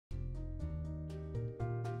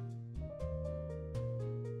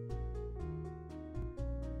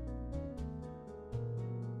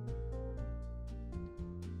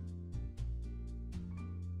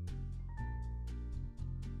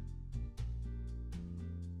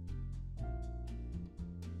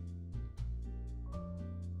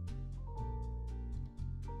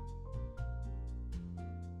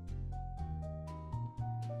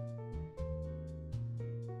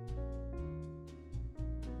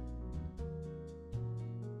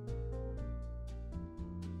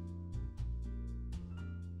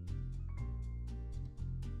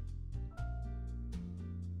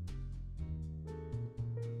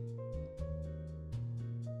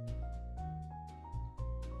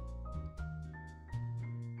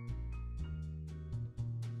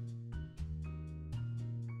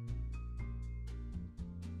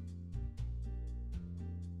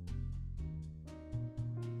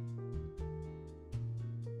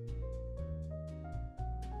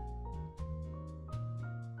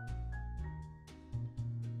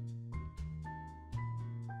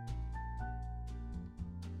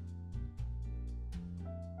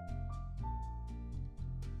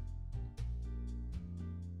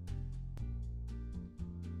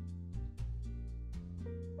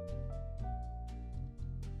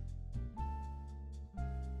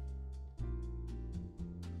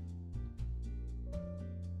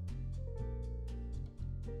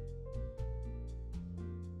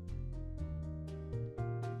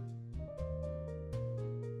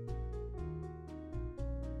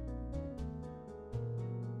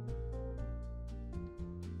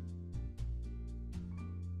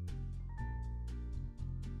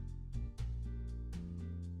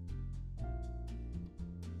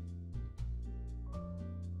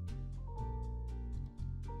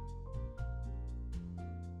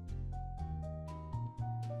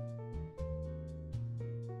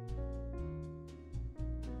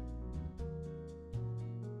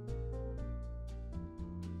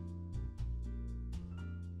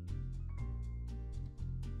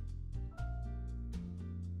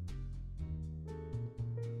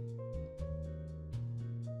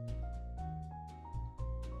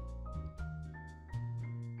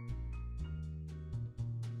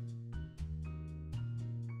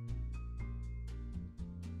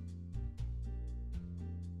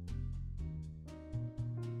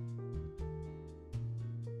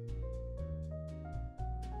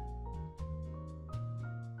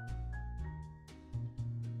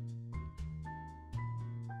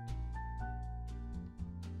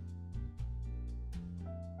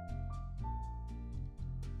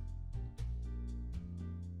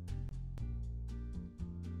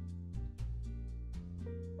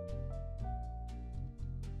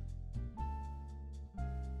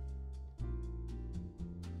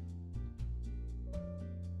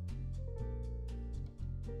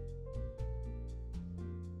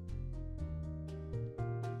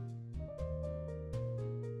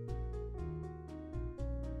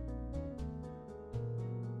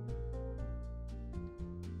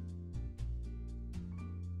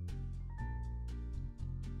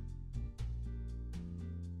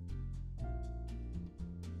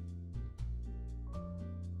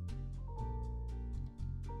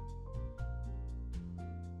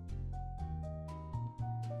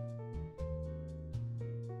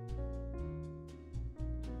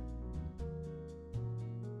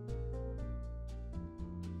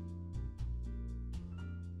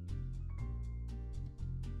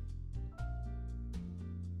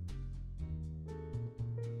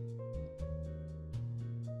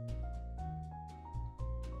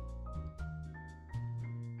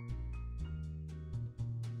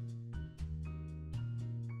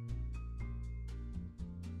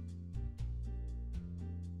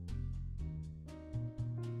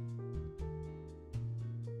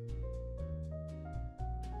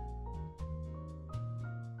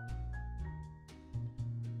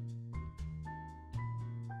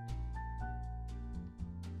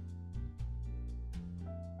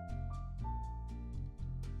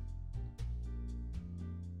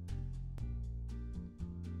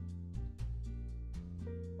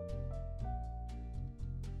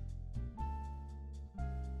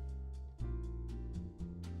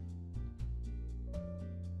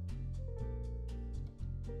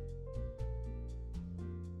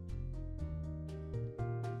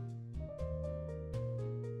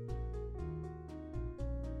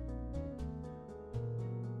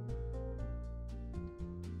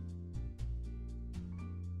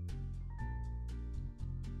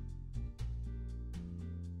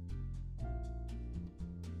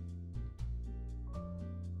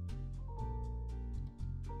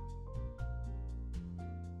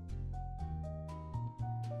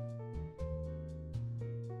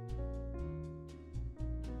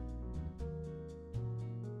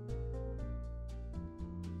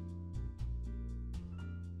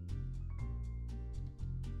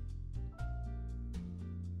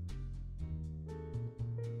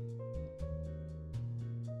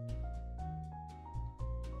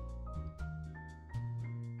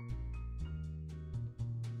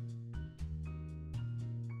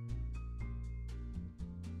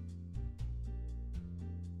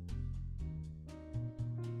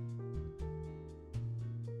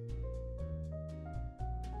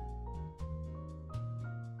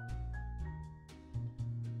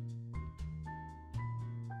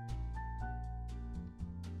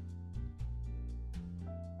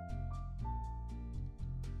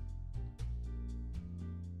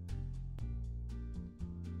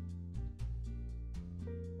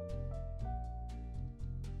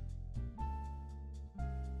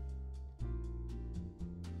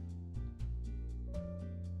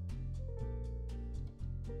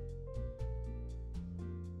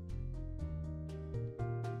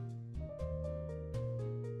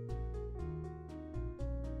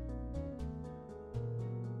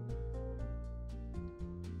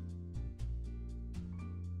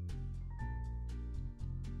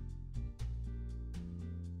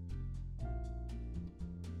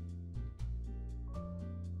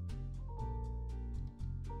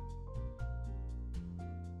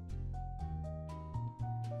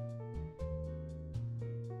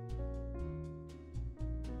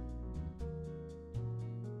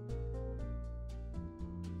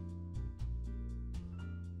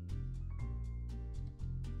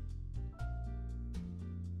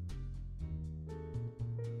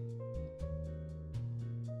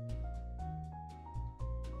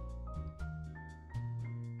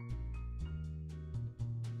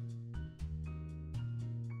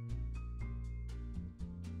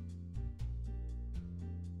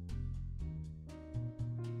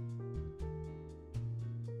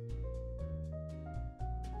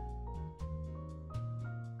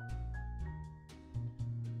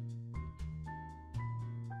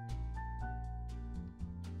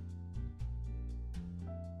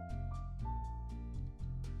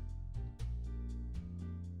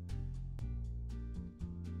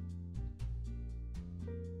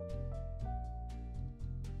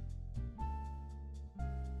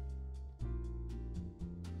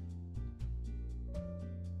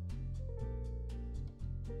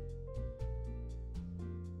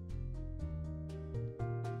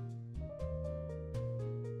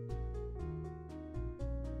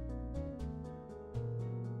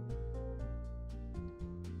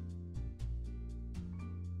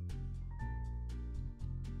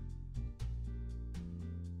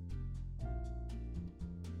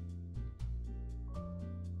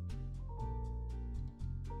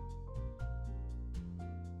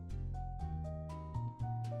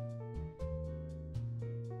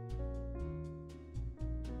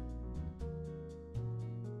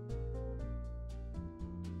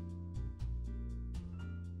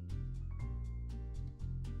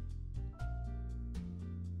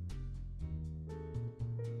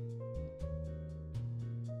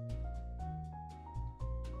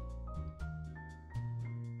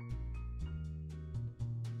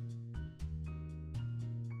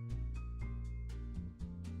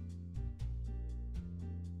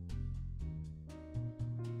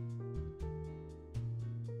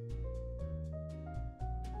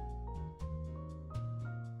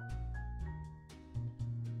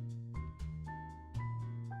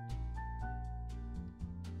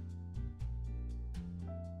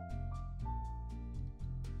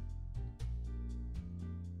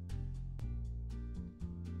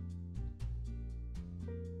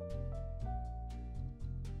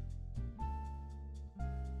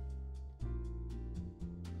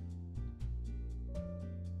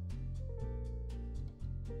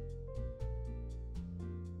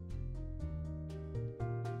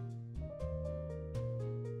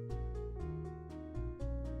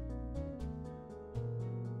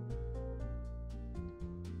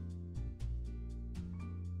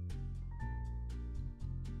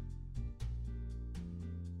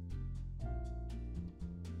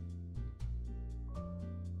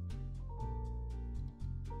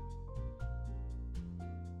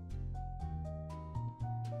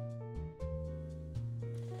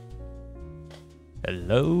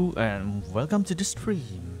Hello and welcome to the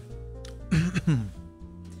stream.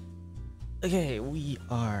 Okay, we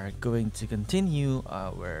are going to continue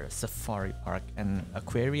our safari park and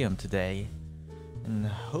aquarium today, and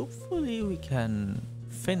hopefully we can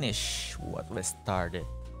finish what we started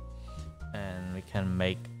and we can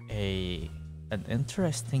make an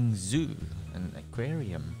interesting zoo and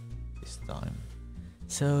aquarium this time.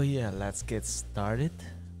 So yeah, let's get started.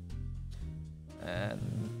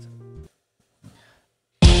 And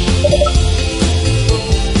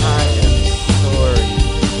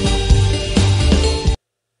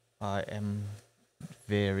I am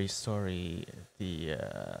very sorry. The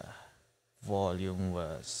volume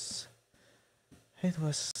was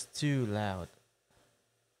too loud.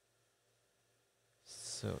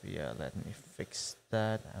 So yeah, let me fix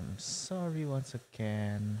that. I'm sorry once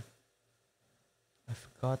again. I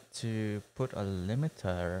forgot to put a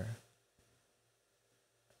limiter.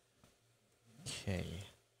 Okay.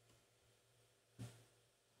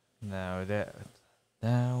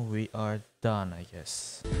 Now we are done, I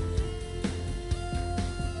guess.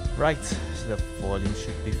 Right, so the volume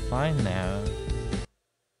should be fine now.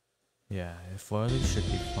 Yeah, the volume should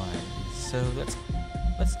be fine. So let's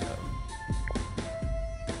go.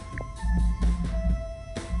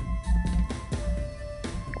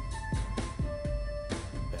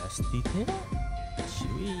 Best detail?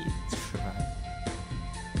 Should we try?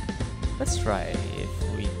 Let's try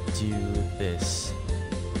if we do this.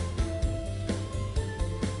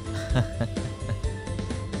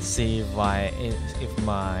 See if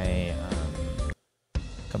my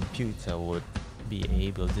computer would be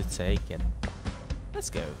able to take it. Let's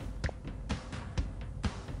go.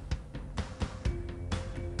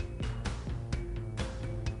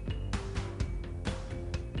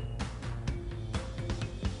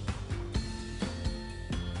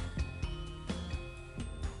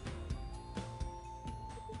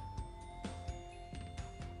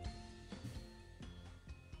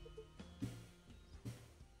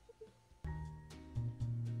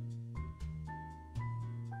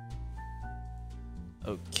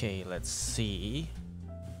 Okay, let's see.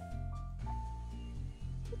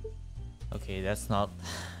 Okay, that's not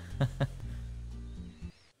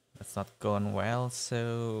that's not going well,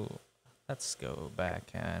 so let's go back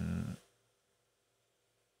and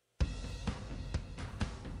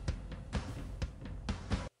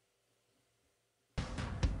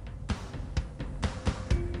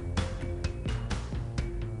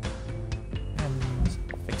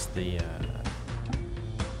fix the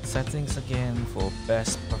settings again for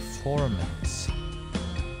best performance.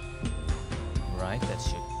 Right, that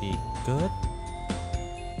should be good.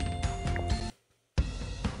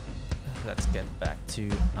 Let's get back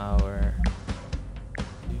to our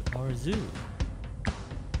zoo.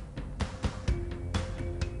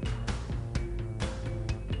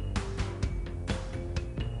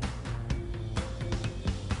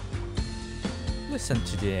 Listen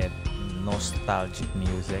to the nostalgic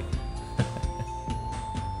music.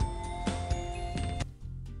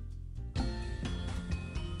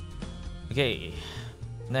 Okay,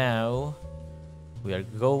 now we are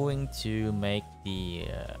going to make the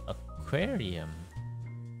aquarium.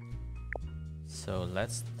 So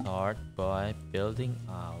let's start by building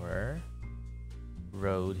our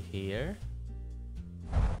road here.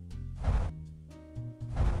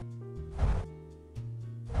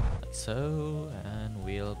 Like so, and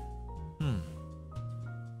we'll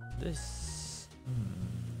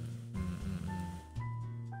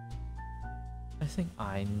I think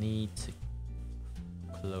I need to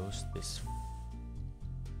close this.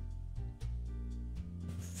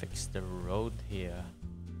 Fix the road here.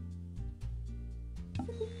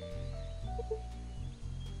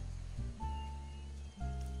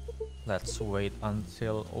 Let's wait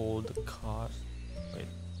until all the cars. Wait.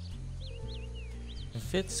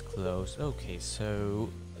 If it's closed, okay, so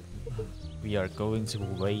we are going to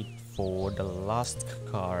wait for the last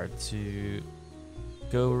car to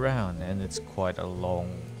go around, and it's quite a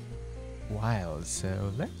long while,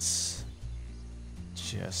 so let's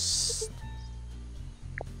just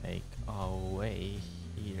make our way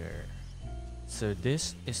here. So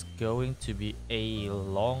this is going to be a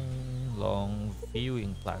long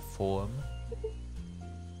viewing platform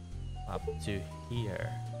up to here.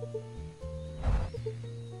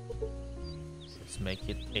 Let's make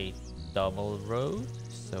it a double road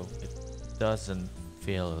so it doesn't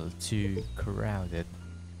feel too crowded.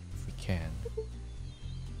 If we can.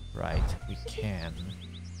 Right, we can.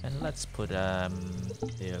 And let's put the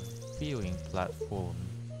viewing platform.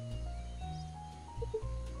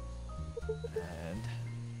 And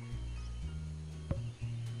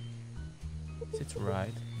is it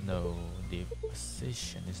right? No, the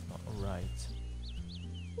position is not right.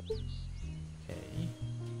 Okay.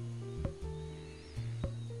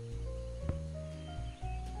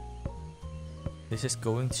 This is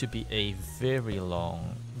going to be a very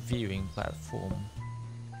long viewing platform.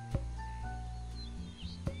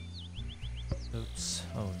 Oops,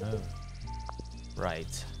 oh no.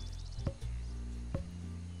 Right.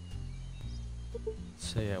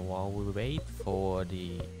 So yeah, while we wait for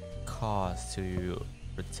the cars to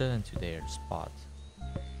return to their spot,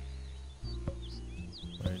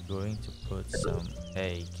 we're going to put some...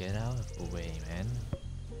 Hey, get out of the way, man.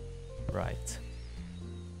 Right.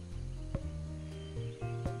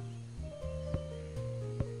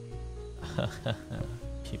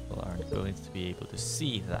 People aren't going to be able to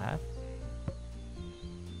see that.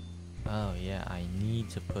 Oh yeah, I need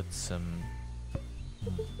to put some...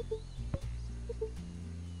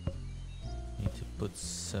 Need to put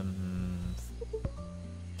some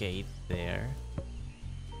gate there.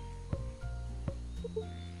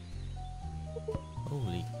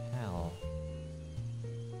 Holy cow.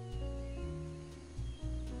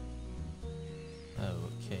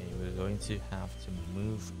 Okay, we're going to have to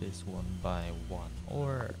move this one by one,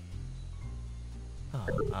 or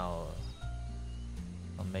I'll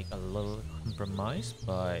make a little compromise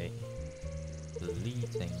by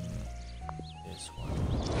deleting this one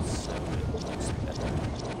so it looks better.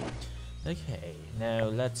 Okay, now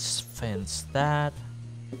let's fence that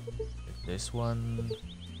with this one,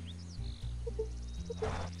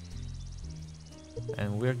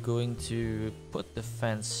 and we're going to put the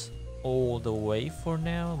fence all the way for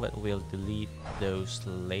now, but we'll delete those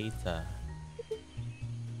later.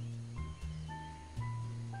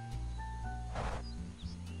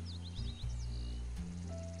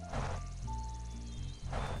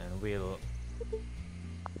 And we'll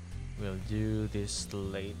do this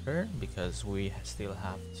later because we still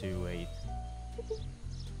have to wait.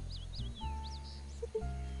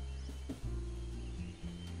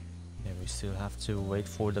 Yeah, we still have to wait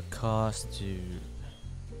for the cars to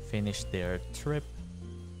finish their trip.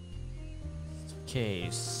 Okay,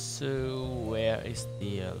 so where is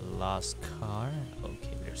the last car?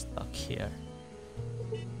 Okay, they're stuck here.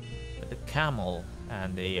 The camel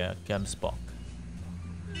and the Gemsbok.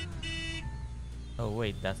 Oh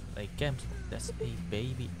wait, that's a Gemsbok. That's a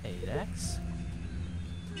baby Alex.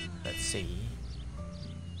 Let's see.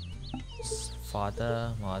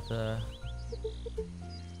 Father, mother.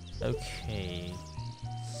 Okay.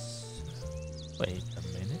 Wait a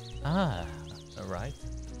minute. Alright.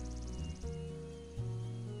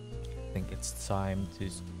 I think it's time to...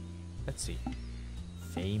 Let's see.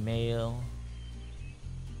 Female.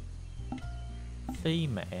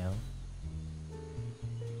 Female.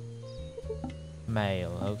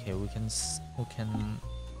 Male. Okay, we can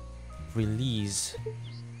release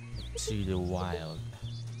to the wild.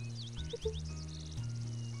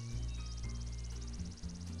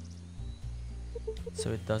 So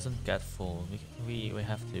it doesn't get full. We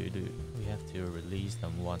have to release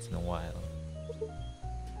them once in a while.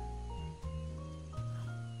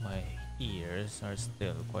 My ears are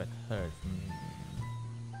still quite hurt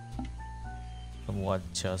from what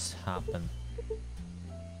just happened.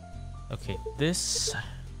 Okay, this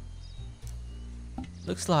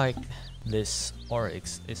looks like this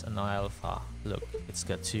Oryx is an alpha. Look, it's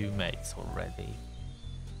got 2 mates already.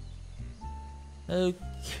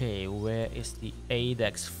 Okay, where is the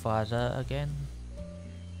Adex father again?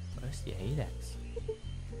 Where's the Adex?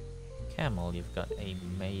 Camel, you've got a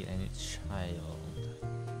mate and a child.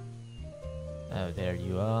 Oh, there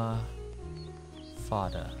you are.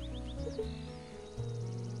 Father.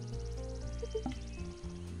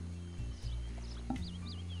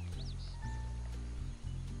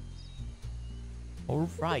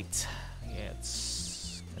 Alright,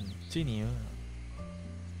 let's continue.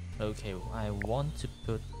 Okay, I want to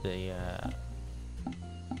put the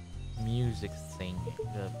music thing,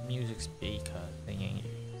 the music speaker thingy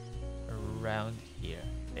around here.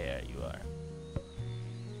 There you are.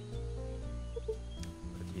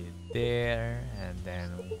 Put it there, and then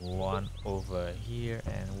one over here,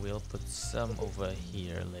 and we'll put some over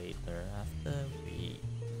here later after we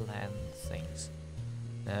plan things.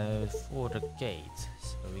 Now for the gate,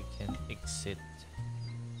 so we can exit.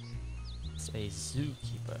 It's a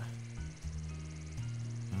zookeeper.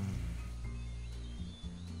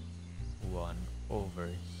 One over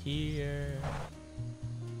here.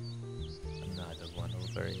 Another one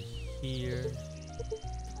over here.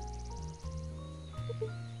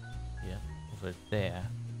 Yeah, over there.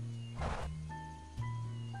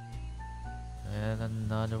 And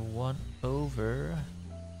another one over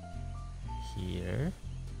here.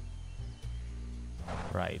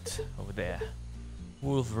 Right, over there.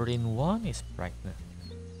 Wolverine 1 is pregnant.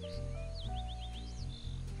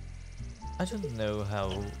 I don't know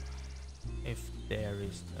how, if there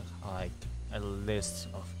is like a list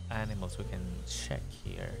of animals we can check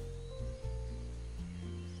here.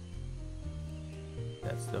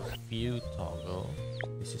 That's the view toggle.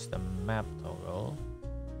 This is the map toggle.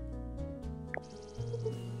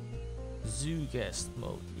 Zoo guest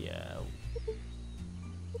mode, yeah.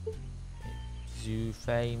 Zoo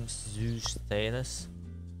fames, zoo status.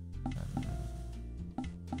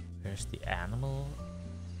 Where's the animal?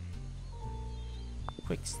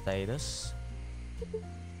 Quick status.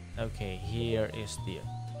 Okay, here is the.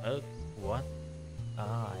 Oh, what?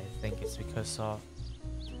 Ah, I think it's because of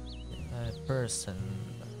a person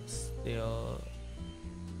still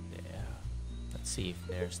there. Let's see if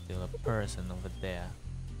there's still a person over there.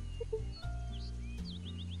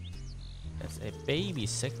 That's a baby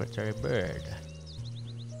secretary bird.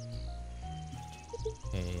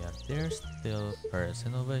 Okay, are there still a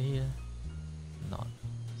person over here? Not.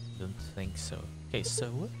 Don't think so. Okay, so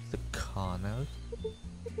what's the car now?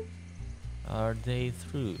 Are they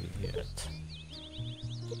through yet?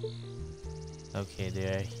 Okay,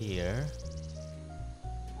 they're here.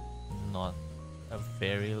 Not a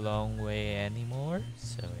very long way anymore.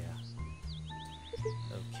 So yeah.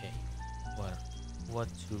 Okay. What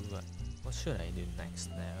should I do next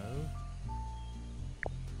now?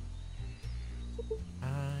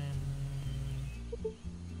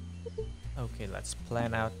 Okay, let's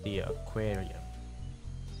plan out the aquarium.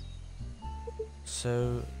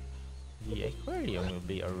 So the aquarium will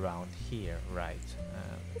be around here, right?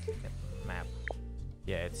 Let's look at the map.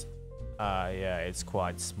 Yeah, it's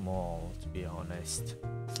quite small, to be honest.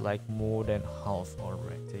 It's like more than half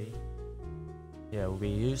already. Yeah, we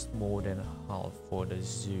used more than half for the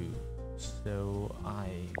zoo, so I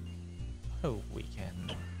hope we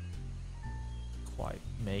can quite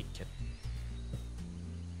make it.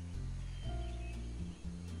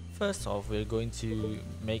 First off, we're going to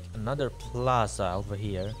make another plaza over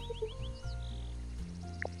here.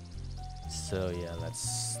 So yeah,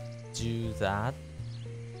 let's do that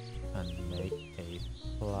and make a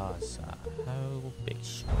plaza. How big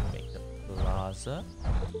should we make the plaza?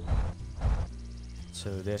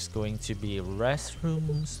 So there's going to be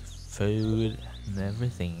restrooms, food, and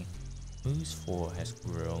everything. Whose 4 has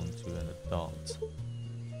grown to an adult.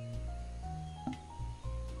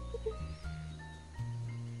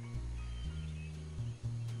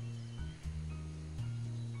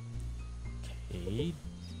 Okay.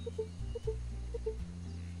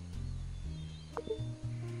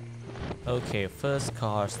 Okay, first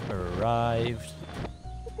cars arrived.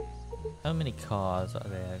 How many cars are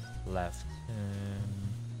there left?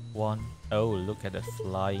 One. Oh, look at the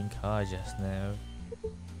flying car just now.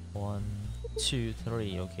 1, 2,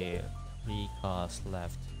 3. Okay, 3 cars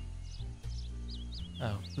left.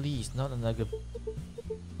 Oh, please, not another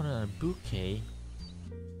bouquet.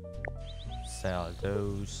 Sell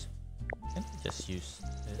those. Can I just use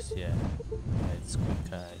this? Yeah, it's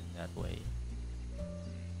quicker in that way.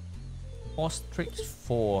 Ostrich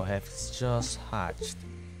 4 has just hatched.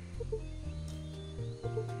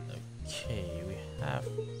 Okay, we have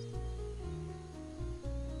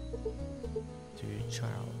 2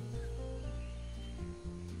 child.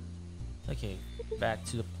 Okay, back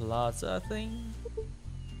to the plaza thing.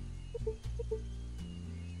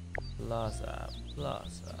 Plaza.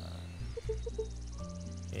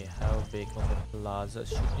 Okay, how big of a plaza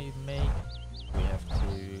should we make? We have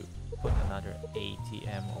to put another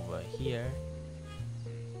ATM over here.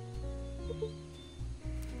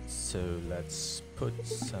 So let's put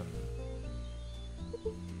some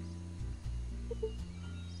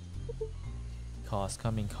cars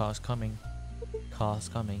coming.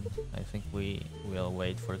 I think we will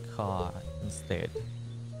wait for car instead.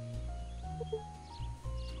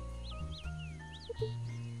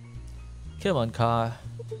 Come on, car.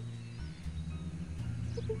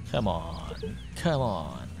 Come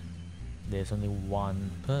on. There's only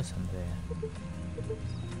one person there.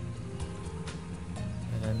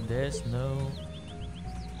 And then there's no...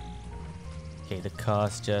 Okay, the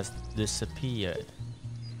cars just disappeared.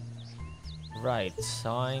 Right,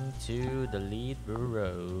 time to delete the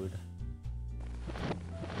road.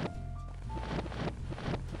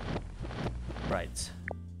 Right.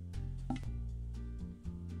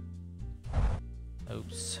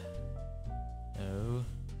 Oops. No.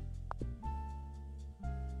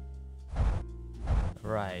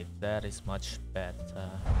 Right, that is much better.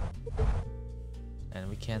 And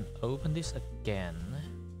we can open this again.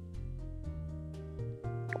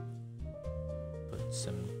 Put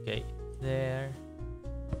some gate there.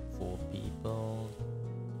 4 people.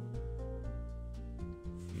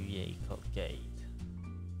 vehicle gate.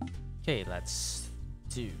 Okay, let's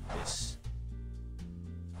do this.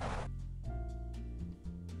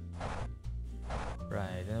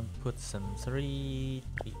 Right, and put some three.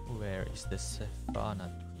 Where is the Sofiano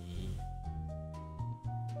tree?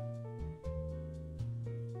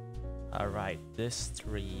 Alright, this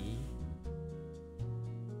tree.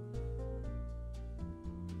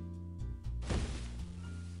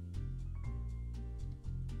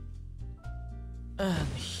 And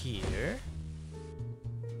here.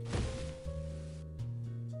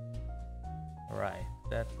 Right,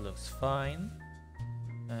 that looks fine.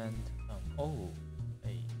 And oh,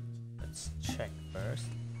 hey, let's check first.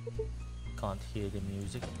 Can't hear the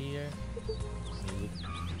music here. Music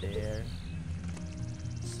there.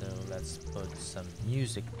 So let's put some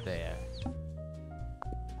music there. Put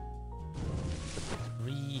the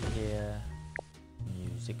tree here.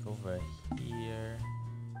 Music over here.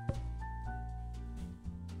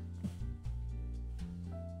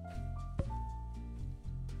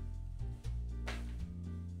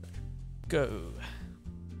 Go.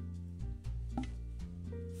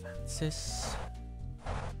 Francis.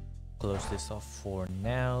 Close this off for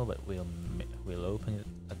now, but we'll open it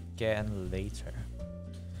again later.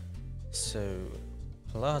 So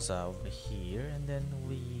plaza over here, and then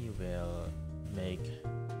we will make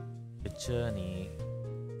the journey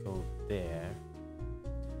go there,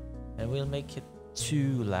 and we'll make it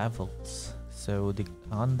 2 levels. So the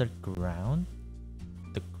underground,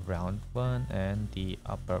 the ground one, and the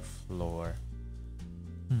upper floor.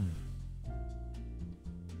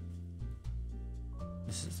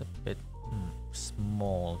 This is a bit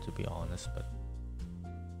small, to be honest, but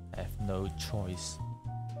I have no choice.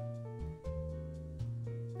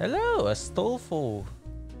 Hello, Astolfo.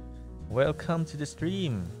 Welcome to the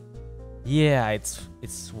stream. Yeah,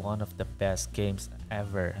 it's one of the best games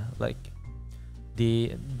ever. Like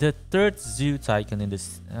the third Zoo Tycoon in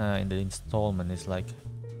this in the installment is like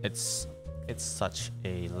it's such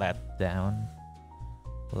a letdown.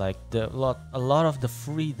 Like a lot of the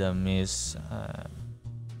freedom is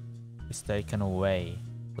taken away.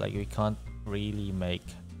 Like we can't really make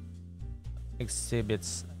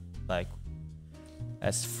exhibits like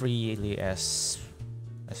as freely as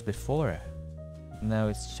before. Now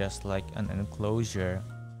it's just like an enclosure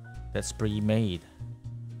that's pre-made.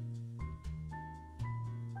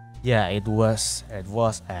 Yeah, it was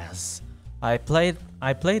as I played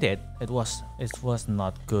it. It was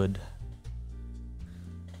not good.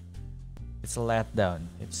 It's a letdown.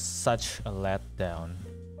 It's such a letdown.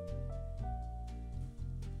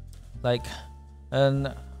 Like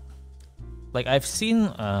I've seen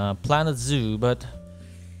Planet Zoo, but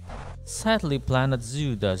sadly Planet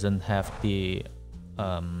Zoo doesn't have the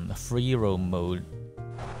free roam mode.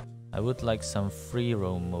 I would like some free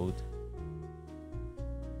roam mode,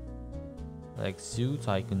 like Zoo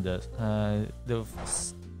Tycoon does. The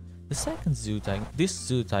second Zoo Tycoon, this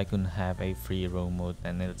Zoo Tycoon have a free roam mode,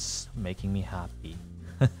 and it's making me happy.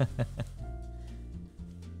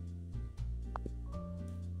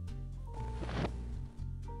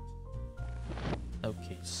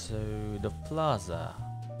 Okay, so the plaza.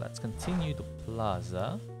 Let's continue the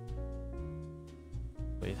plaza.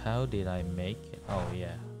 Wait, how did I make it? Oh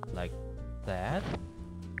yeah, like that.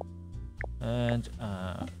 And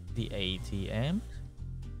the ATM.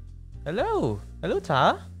 Hello,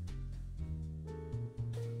 Ta.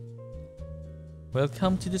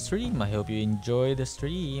 Welcome to the stream. I hope you enjoy the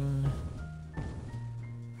stream.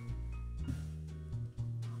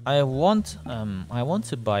 I want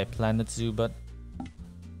to buy Planet Zoo, but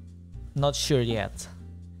not sure yet.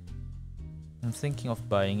 I'm thinking of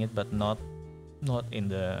buying it, but not in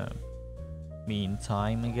the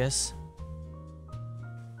meantime, I guess.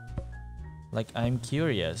 Like, I'm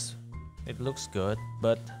curious. It looks good,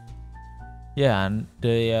 but yeah, and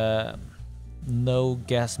the no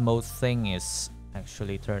gas mode thing is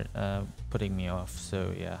actually putting me off.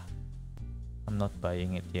 So yeah, I'm not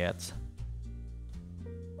buying it yet.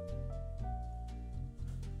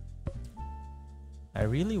 I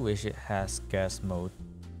really wish it has gas mode.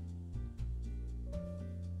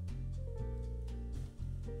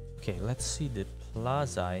 Okay, let's see the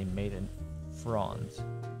plaza I made in front.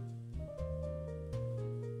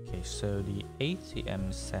 Okay, so the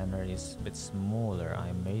ATM center is a bit smaller.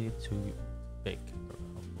 I made it too big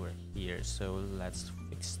over here, so let's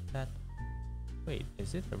fix that. Wait,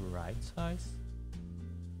 is it the right size?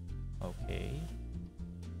 Okay.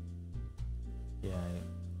 Yeah,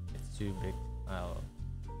 it's too big. I'll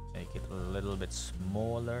make it a little bit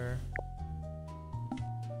smaller.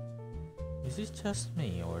 Is it just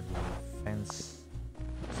me, or the fence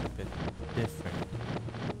is a bit different?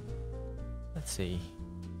 Let's see.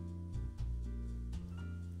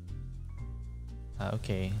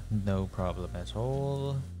 Okay, no problem at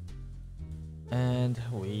all. And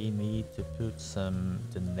we need to put some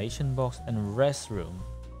donation box and restroom.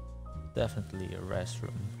 Definitely a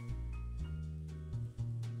restroom.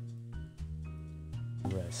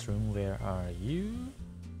 Restroom, where are you?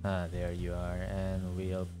 Ah, there you are, and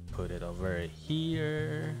we'll put it over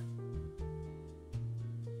here.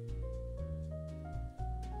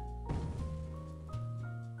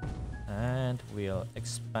 And we'll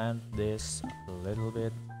expand this a little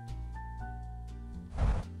bit.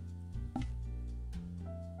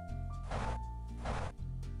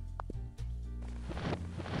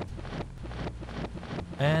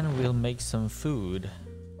 And we'll make some food.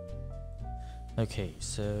 Okay,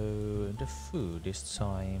 so the food this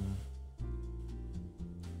time.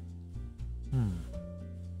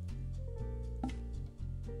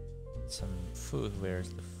 Some food, where's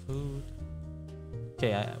the food?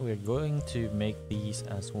 Okay, we're going to make these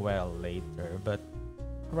as well later, but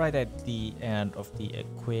right at the end of the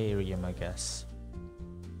aquarium, I guess.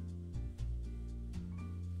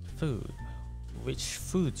 Food. Which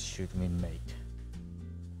food should we make?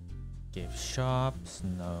 Gift shops?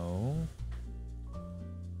 No.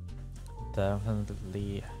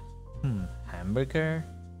 Definitely. Hamburger?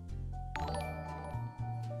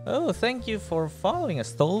 Oh, thank you for following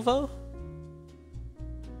us, Tolvo.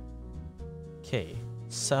 Okay,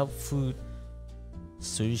 sub food,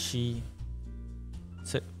 sushi.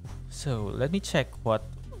 So let me check what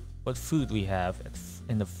food we have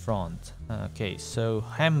in the front. Okay, so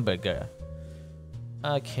hamburger.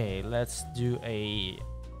 Okay, let's do a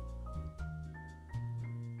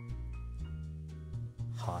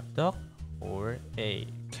hot dog or a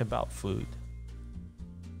kebab food.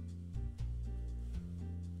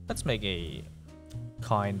 Let's make a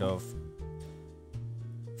kind of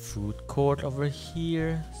food court over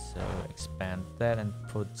here. So expand that and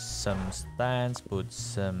put some stands, put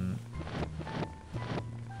some.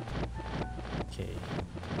 Okay.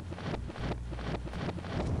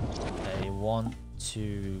 I want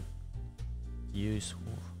to use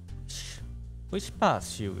which path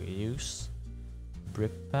should we use?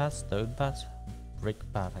 Brick path, stone path, brick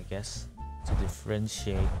path, I guess, to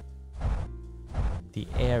differentiate the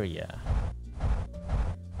area.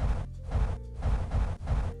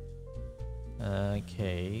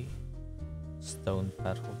 Okay, stone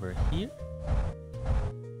path over here.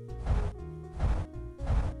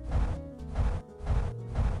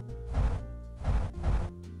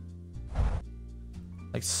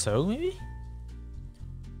 Like so, maybe?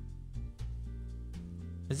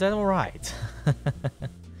 Is that alright?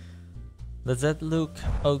 Does that look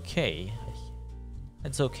okay?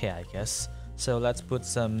 It's okay, I guess. So let's put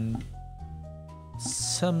some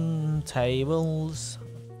tables.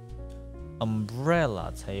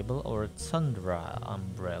 Umbrella table or tundra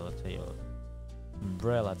umbrella table.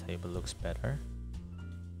 Umbrella table looks better.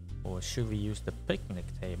 Or should we use the picnic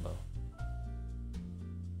table?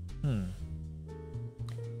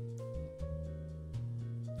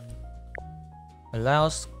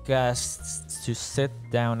 Allows guests to sit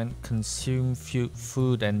down and consume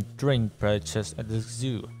food and drink purchased at the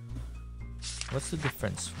zoo. What's the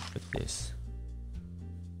difference with this?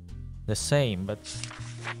 The same, but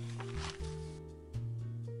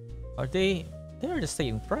they're the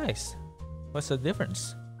same price. What's the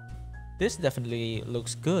difference? This definitely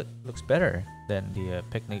looks good, looks better than the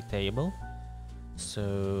picnic table.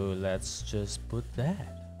 So let's just put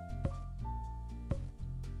that.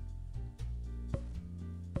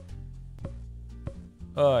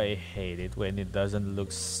 Oh, I hate it when it doesn't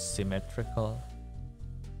look symmetrical.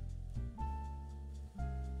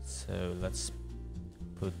 So let's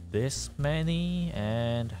put this many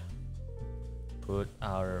and put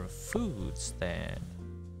our food stand.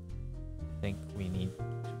 I think we need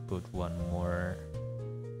to put one more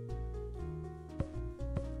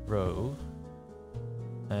row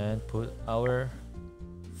and put our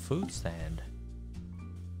food stand.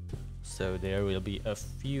 So there will be a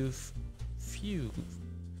few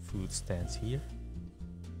food stands here.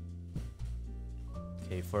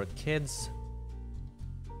 Okay, for kids.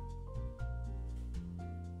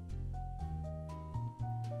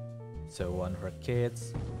 So one for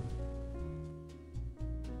kids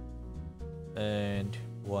and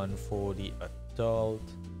one for the adult.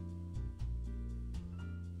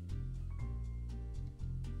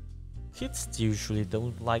 Kids usually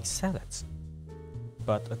don't like salads,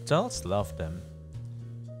 but adults love them.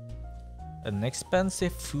 An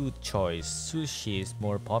expensive food choice, sushi is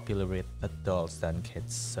more popular with adults than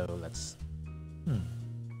kids, so let's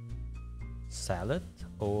salad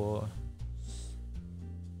or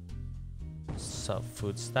sub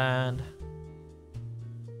food stand.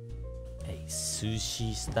 A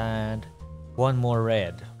sushi stand. One more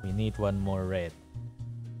red. We need one more red.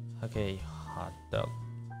 Okay, hot dog.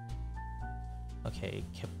 Okay,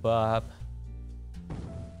 kebab.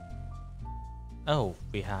 Oh,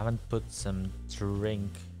 we haven't put some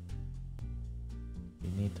drink. We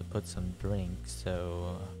need to put some drink,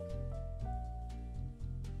 so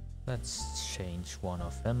let's change one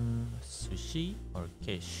of them. Sushi or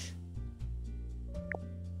quiche?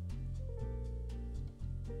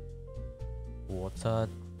 Water,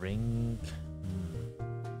 drink.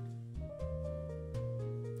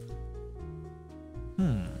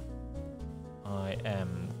 I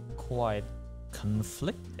am quite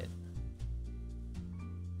conflicted.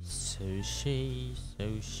 Sushi,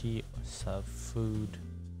 or sub food.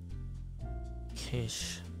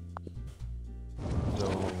 Quiche. Go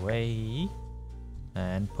away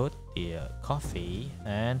and put the coffee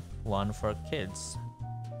and one for kids.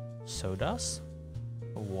 Sodas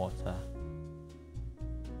or water?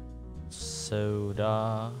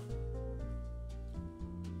 Soda.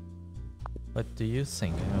 What do you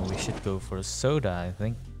think? We should go for soda, I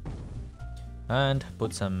think. And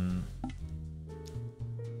put some.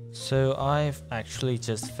 So I've actually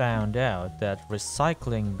just found out that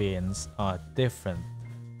recycling bins are different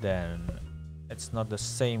than. It's not the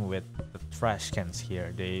same with the trash cans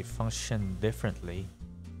here. They function differently.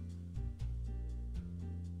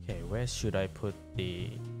 Okay, where should I put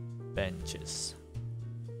the benches?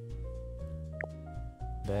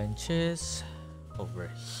 Benches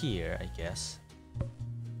over here, I guess.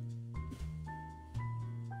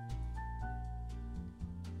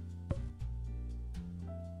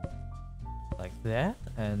 Like that,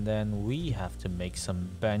 and then we have to make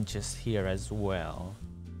some benches here as well.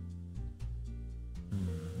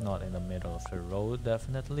 Not in the middle of the road,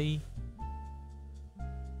 definitely.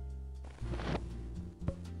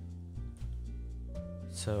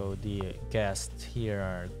 So the guests here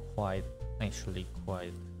are quite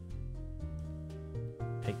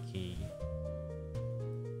picky.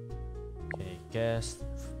 Okay, guest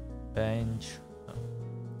bench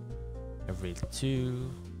every 2.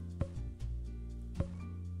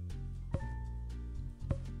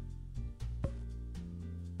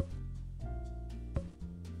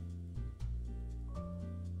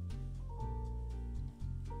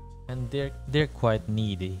 And they're quite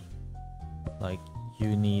needy. Like,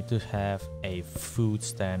 you need to have a food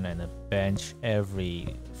stand and a bench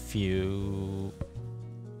every few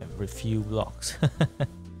blocks.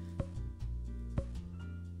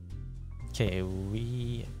 Okay,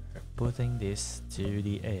 we are putting this to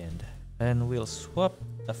the end, and we'll swap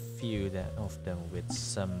a few of them with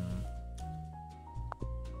some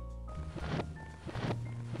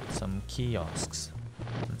kiosks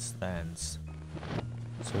and stands,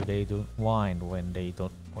 so they don't whine when they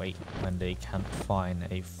can't find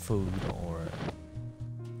a food or.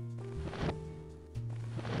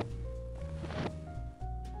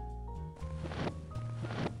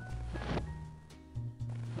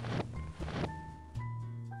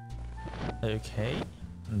 Okay,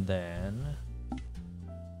 then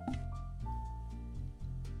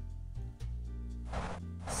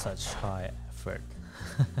such high effort.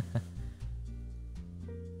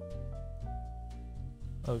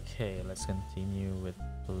 Okay, let's continue with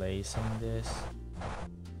placing this.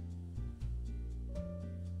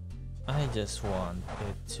 I just want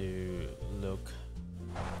it to look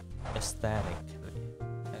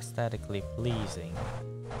aesthetically pleasing.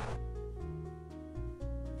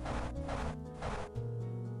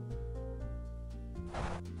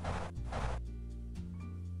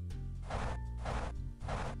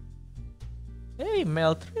 Hey,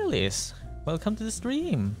 Mel Trillis, welcome to the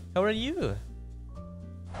stream. How are you?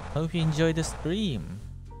 Hope you enjoyed the stream.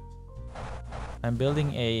 I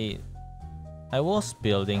was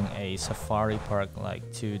building a safari park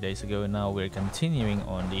like 2 days ago. Now we're continuing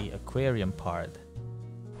on the aquarium part.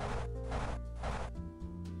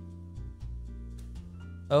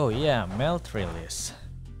 Oh yeah, Mel Trillis.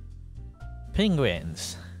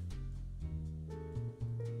 Penguins.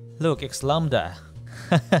 Look, it's Lambda.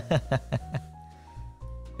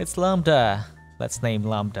 It's Lambda. Let's name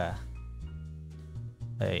Lambda.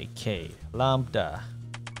 Okay, Lambda.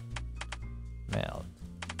 Melt.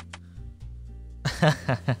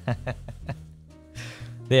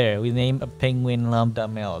 There, we name a penguin Lambda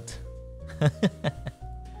Melt.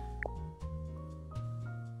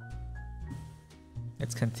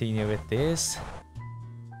 Let's continue with this.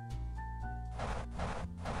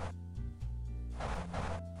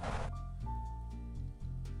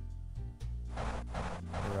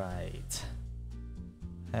 Right.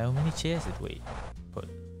 How many chairs did we put?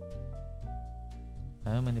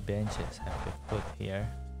 How many benches have we put here?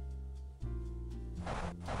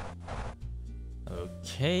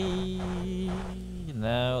 Okay,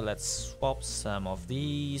 now let's swap some of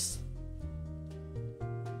these.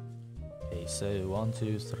 Okay, so 1,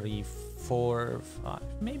 2, 3, 4, 5.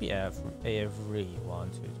 Maybe every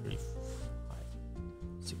 1, 2, 3, 4, 5,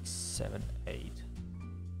 6, 7, 8.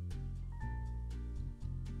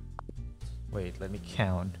 Wait, let me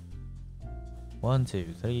count. 1,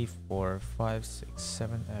 2, 3, 4, 5, 6,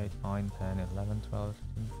 7, 8, 9, 10, 11, 12,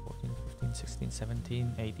 13, 14, 15, 16,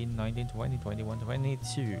 17, 18, 19, 20, 21,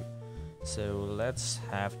 22. So let's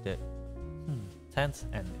have the 10th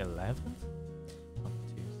and 11th. 1,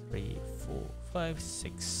 2, 3, 4, 5,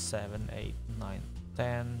 6, 7, 8, 9,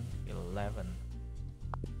 10, 11.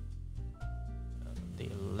 The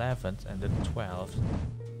 11th and the 12th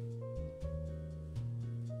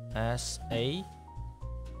as a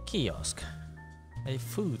kiosk, a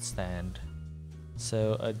food stand.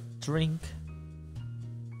 So a drink.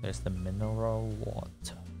 There's the mineral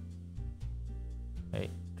water. A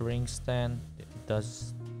drink stand.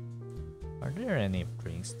 Are there any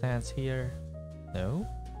drink stands here? No.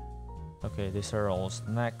 Okay, these are all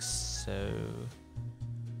snacks. So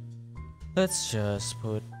let's just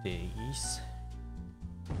put these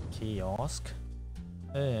kiosk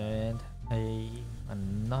and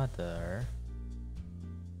another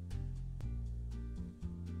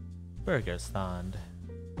burger stand,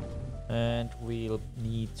 and we'll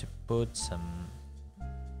need to put some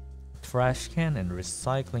trash can and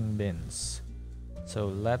recycling bins. So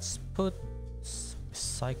let's put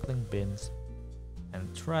recycling bins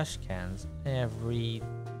and trash cans every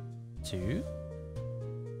 2.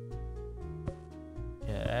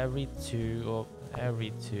 Yeah, every 2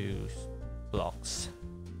 blocks,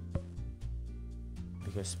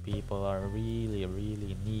 because people are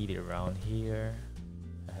really needy around here.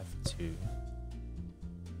 I have to.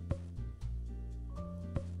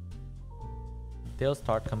 They'll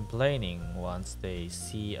start complaining once they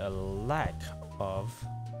see a lack of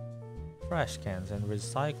trash cans and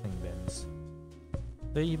recycling bins.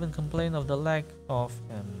 They even complain of the lack of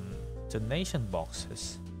donation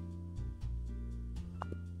boxes.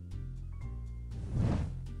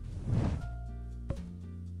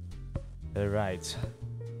 Right.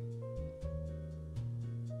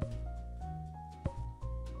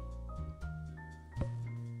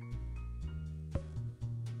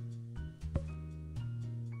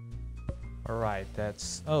 Alright,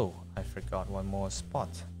 that's... Oh, I forgot one more spot.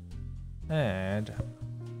 And...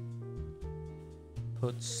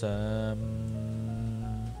 put some...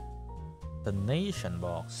 donation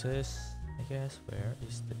boxes, I guess. Where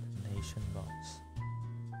is the donation box?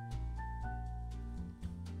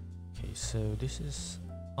 Okay, so this is...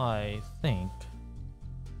 I think...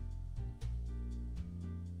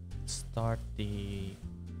 start the...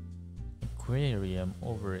 aquarium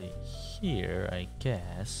over here, I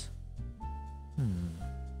guess.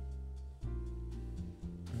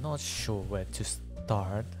 Not sure where to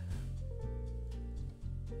start.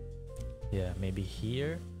 Yeah, maybe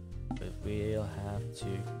here, but we'll have to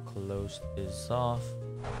close this off.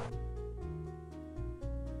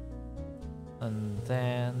 And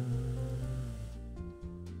then...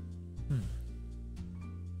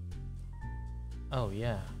 oh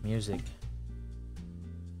yeah, music.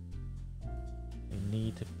 We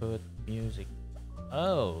need to put music.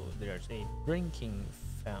 Oh, there's a drinking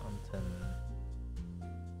fountain.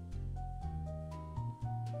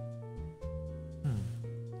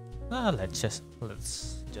 Let's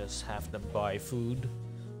just have them buy food.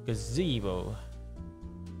 Gazebo.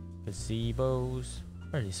 Gazebos.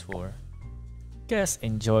 What are these for? Guests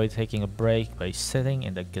enjoy taking a break by sitting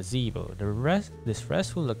in the gazebo. This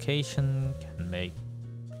restful location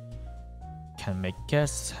can make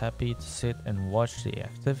guests happy to sit and watch the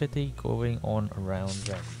activity going on around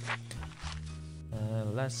them.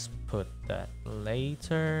 Let's put that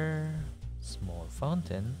later. Small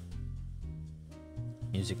fountain.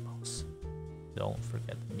 Music box. Don't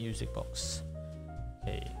forget the music box.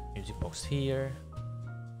 Okay, music box here.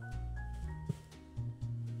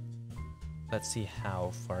 Let's see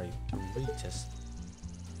how far it reaches.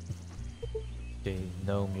 Okay,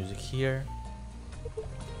 no music here.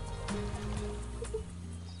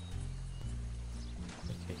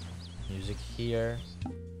 Okay, music here.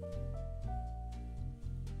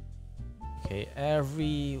 Okay,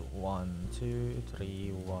 every 1, 2,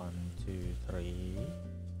 3, 1, 2, 3,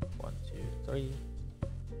 1, 2, 3.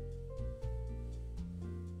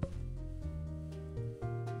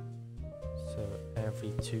 So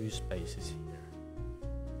every 2 spaces here,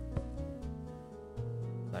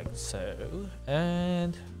 like so,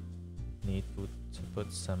 and need to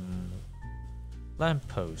put some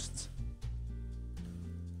lampposts.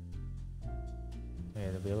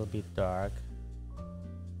 It will be dark.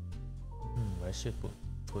 I should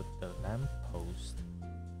put the lamp post.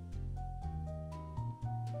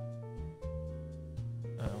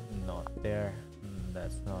 Not there.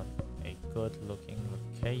 That's not a good looking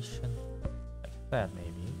location. Like that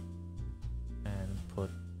maybe. And put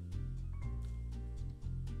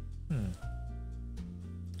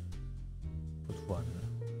put one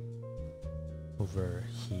over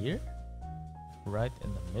here, right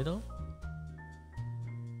in the middle.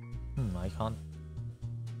 I can't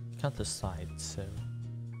decide, so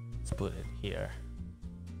let's put it here.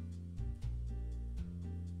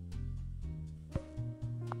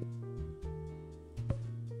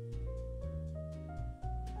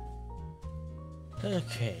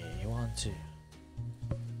 Okay, 1, 2.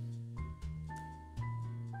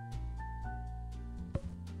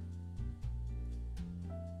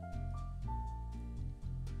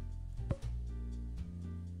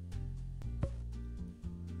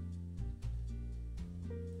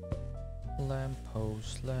 Lamp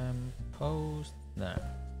post. No.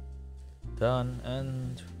 Done.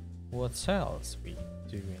 And what else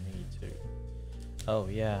do we need to? Oh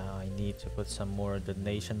yeah, I need to put some more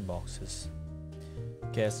donation boxes.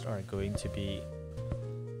 Guests are going to be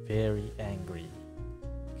very angry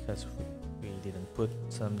because we didn't put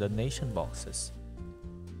some donation boxes.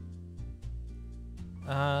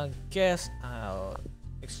 Guess I'll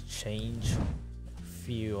exchange a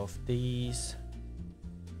few of these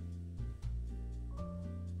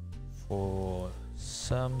for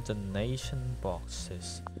some donation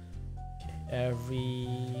boxes. Okay,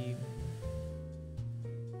 every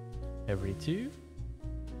 2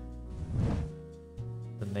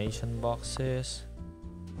 donation boxes,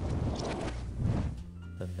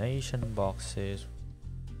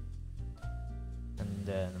 and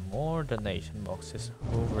then more donation boxes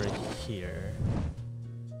over here.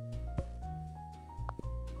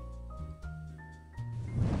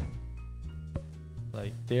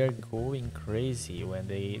 Like they're going crazy when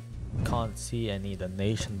they can't see any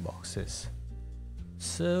donation boxes.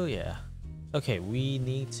 So yeah. Okay, we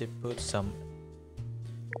need to put some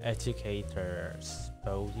educators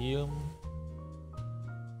podium.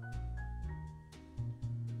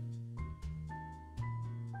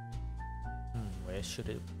 Where should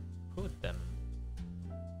it put them?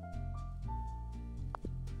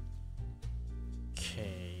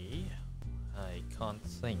 Okay, I can't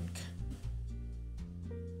think.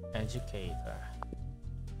 Educator.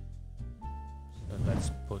 So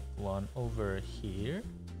let's put one over here.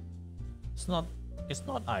 It's not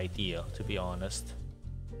ideal, to be honest.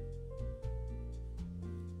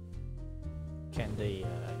 Can the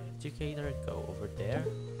educator go over there?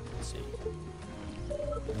 Let's see.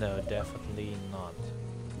 No, definitely not.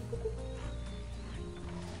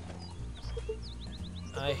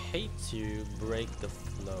 I hate to break the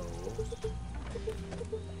flow.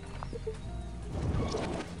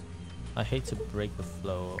 I hate to break the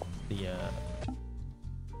flow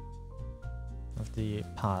of the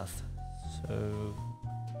path. So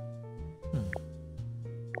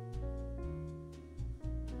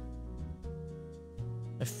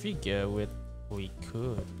I figure we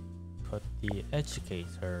could put the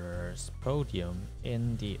educator's podium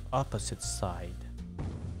in the opposite side.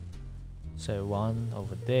 So one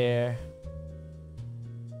over there.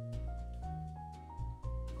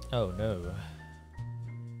 Oh no.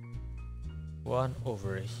 One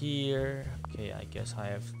over here. Okay, I guess I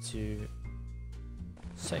have to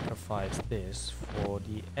sacrifice this for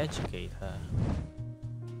the educator.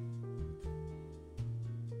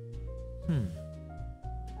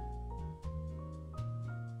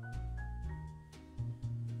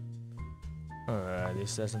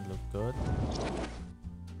 This doesn't look good.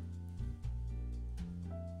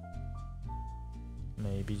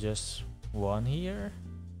 Maybe just one here.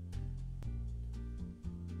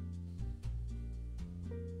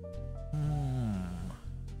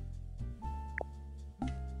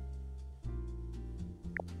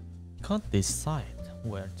 Can't decide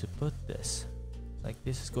where to put this. Like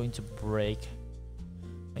this is going to break.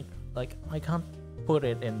 Like I can't put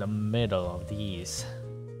it in the middle of these.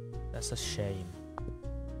 That's a shame.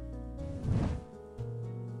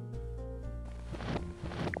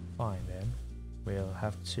 Fine then, we'll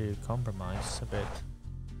have to compromise a bit.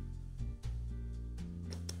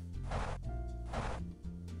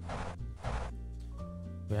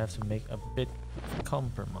 We have to make a bit of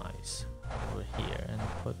compromise over here and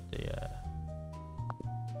put the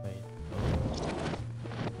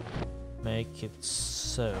make it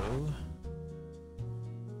so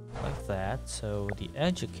like that, so the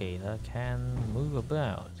educator can move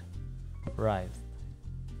about. Right.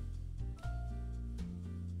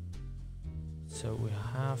 So we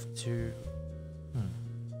have to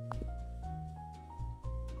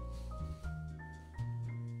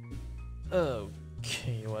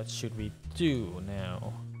Okay, what should we do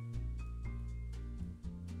now?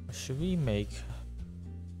 Should we make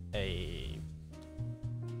a...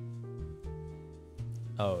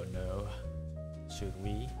 Oh no. Should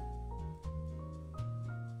we?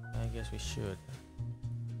 I guess we should.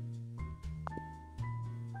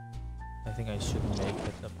 I think I should make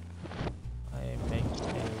it a... I make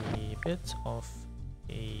a bit of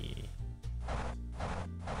a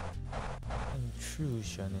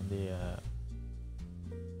intrusion in the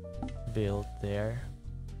build there.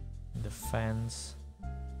 The fence.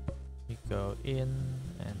 You go in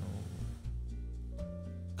and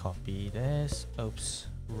copy this. Oops,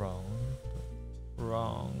 wrong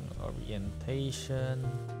orientation.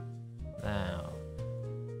 Now,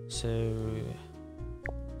 so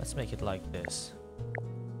let's make it like this.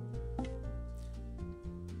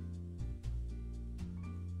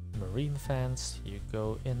 Marine fence, you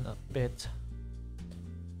go in a bit.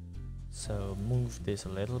 So move this a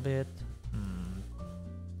little bit.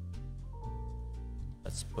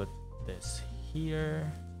 Let's put this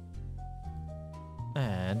here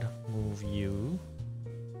and move you.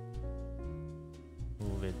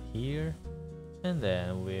 Move it here, and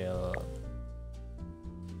then we'll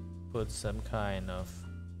put some kind of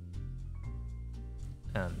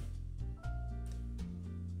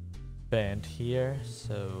band here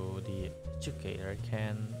so the educator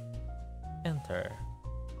can enter.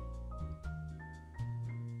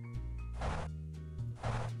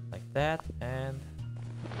 Like that, and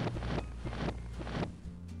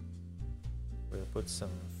we'll put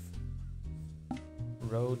some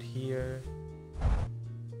road here.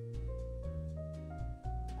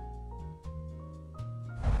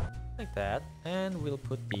 Like that, and we'll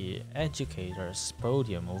put the educator's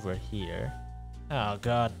podium over here. Oh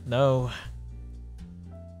god, no.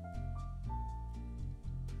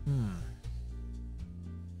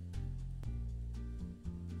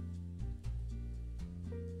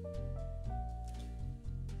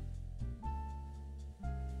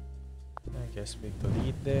 I guess we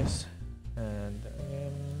delete this, and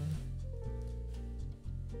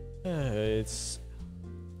it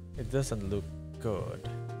doesn't look good.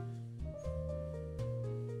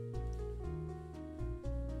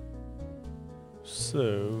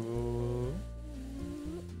 So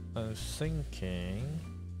I'm thinking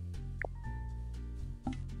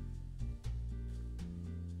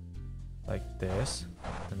like this,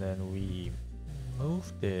 and then we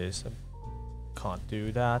move this. Can't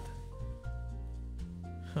do that.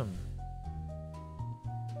 Move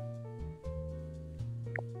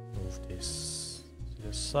this to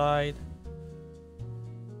the side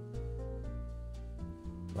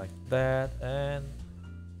like that, and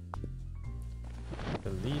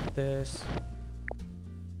delete this,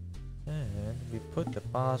 and we put the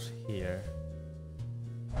path here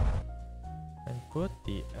and put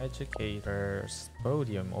the educator's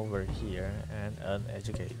podium over here and an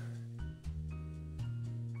educator.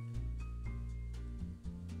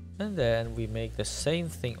 And then we make the same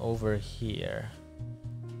thing over here.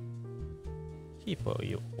 Hippo,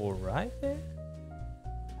 you alright there?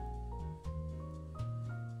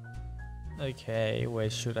 Okay,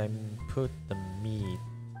 where should I put the meat?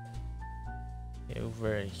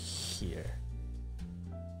 Over here.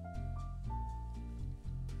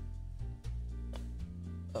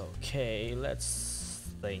 Okay, let's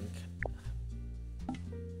think.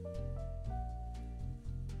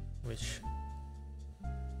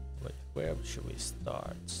 Where should we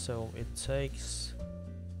start? So it takes...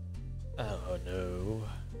 Oh no,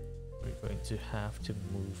 we're going to have to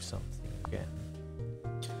move something again.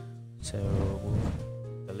 So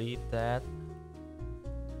delete that,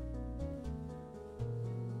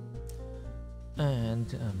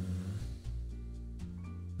 and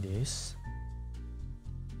this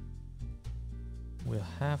we'll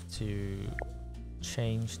have to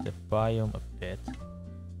change the biome a bit.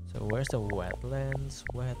 So where's the wetlands?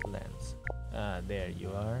 Ah, there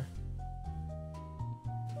you are.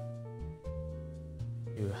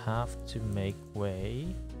 You have to make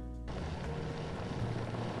way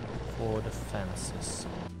for the fences,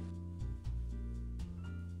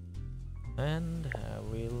 and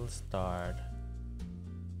we'll start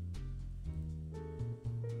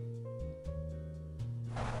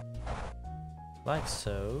like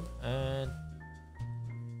so, and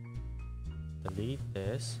delete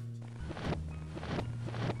this.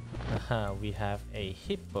 Aha, we have a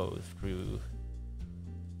hippo through.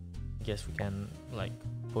 Guess we can like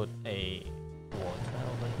put a water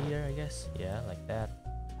over here, I guess. Yeah, like that.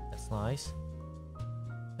 That's nice.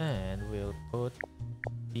 And we'll put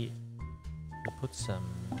some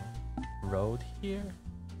road here.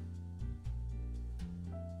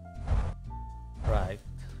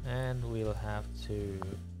 we'll have to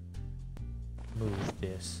move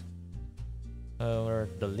this or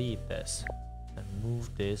delete this and move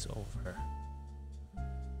this over.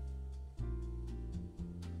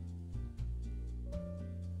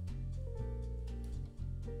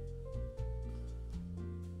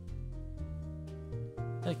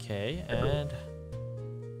 Okay, and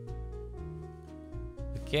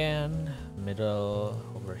again, middle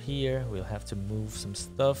over here, we'll have to move some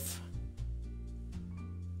stuff.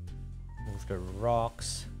 Move the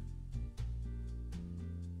rocks.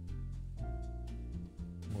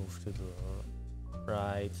 Move to the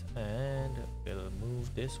right, and we'll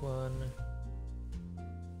move this one.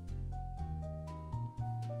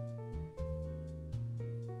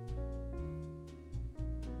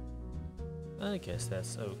 I guess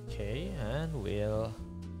that's okay, and we'll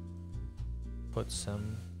put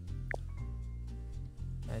some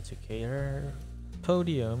educator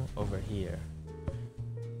podium over here.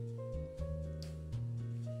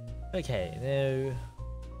 Okay,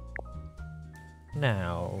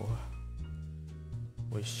 now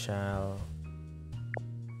we shall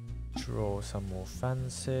draw some more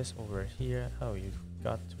fences over here. Oh, you've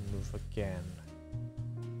got to move again.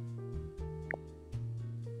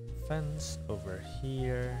 Fence over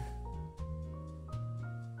here.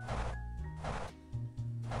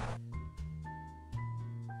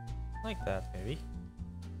 Like that, maybe.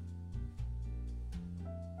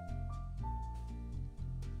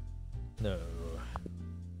 No.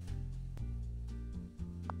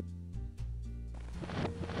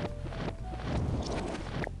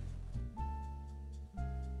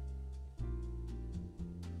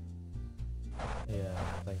 Yeah,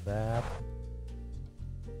 like that.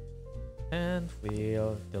 And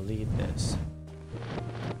we'll delete this.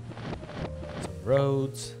 Some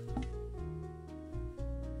roads.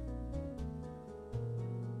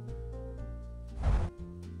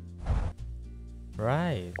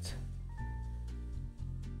 Right.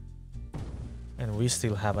 And we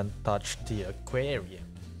still haven't touched the aquarium.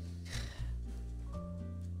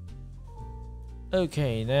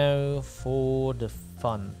 Okay, now for the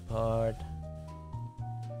fun part.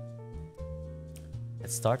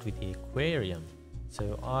 Let's start with the aquarium.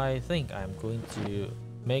 So I think I'm going to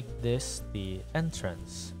make this the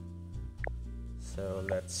entrance. So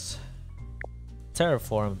let's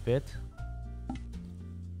terraform a bit.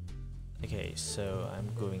 Okay, so I'm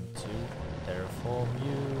going to terraform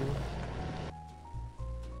you.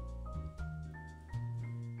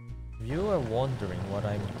 If you are wondering what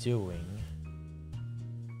I'm doing,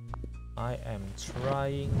 I am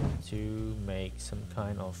trying to make some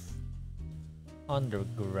kind of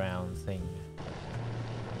underground thing.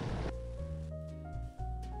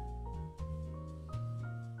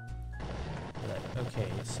 Like,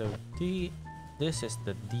 okay, so this is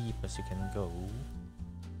the deepest you can go.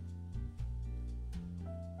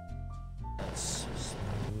 Let's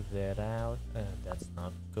smooth that out. That's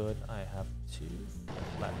not good. I have to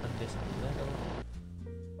flatten this a little.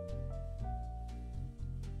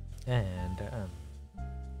 And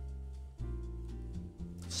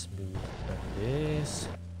smooth this.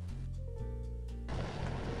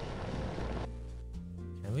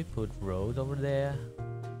 Can we put road over there?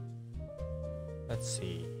 Let's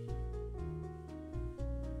see.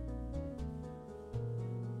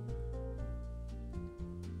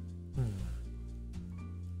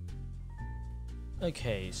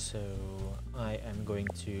 Okay, so I am going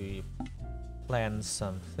to plan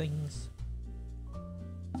some things.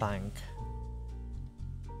 Tank.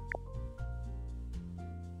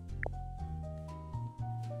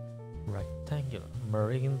 Rectangular,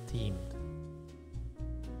 marine themed.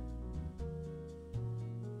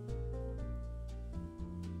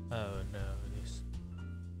 Oh no, this.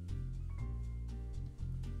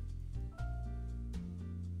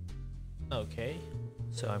 Okay,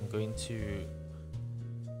 so I'm going to.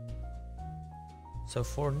 So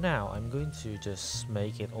for now, I'm going to just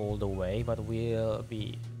make it all the way, but we'll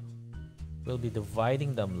be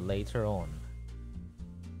dividing them later on.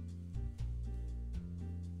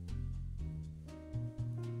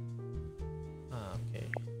 Okay.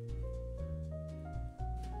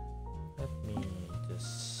 Let me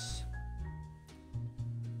just.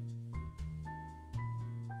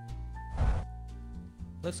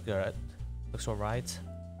 Looks good. Looks alright.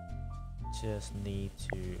 Just need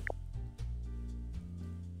to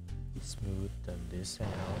smoothen this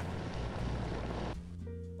out.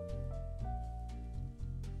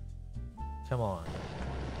 Come on,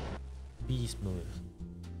 be smooth.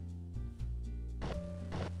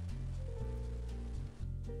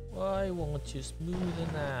 Why won't you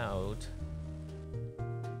smoothen out?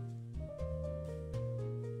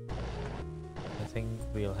 I think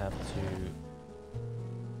we we'll have to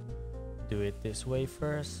do it this way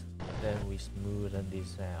first, then we smoothen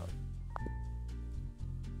this out.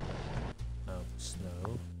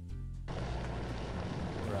 Snow.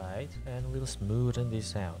 Right, and we'll smoothen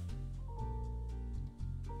this out.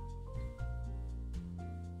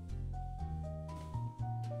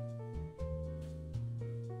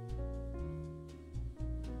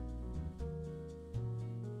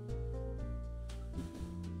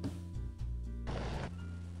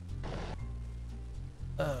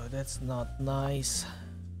 Oh, that's not nice.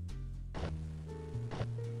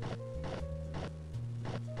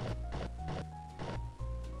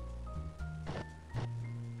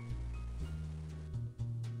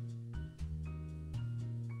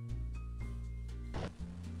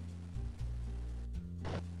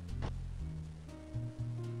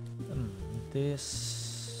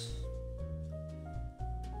 This,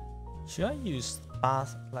 should I use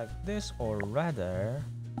path like this, or rather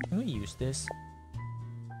can we use this?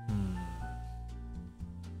 Can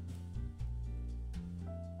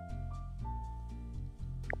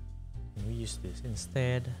we use this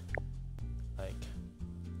instead? Like,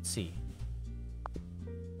 let's see,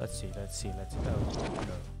 oh no,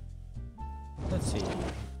 let's see.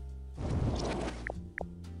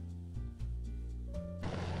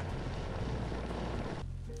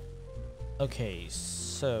 Okay,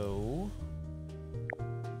 so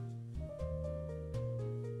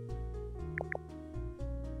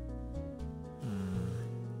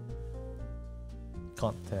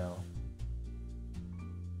can't tell.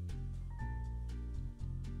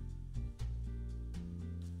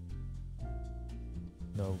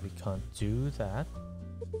 No, we can't do that.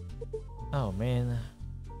 Oh man,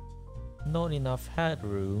 not enough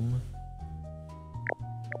headroom.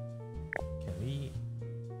 Can we?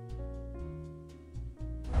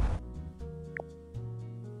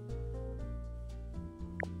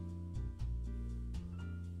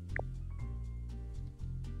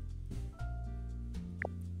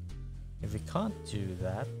 If we can't do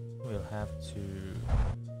that, we'll have to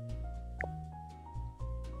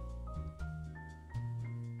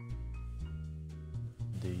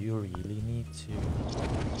do you really need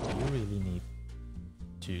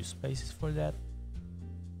 2 spaces for that?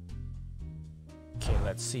 Okay,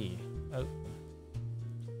 let's see. Oh.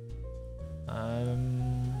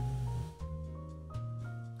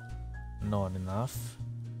 Not enough.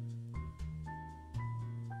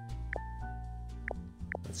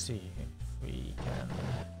 Let's see if we can.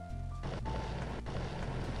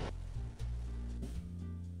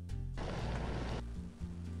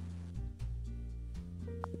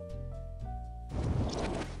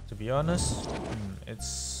 To be honest,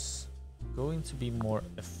 it's going to be more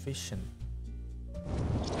efficient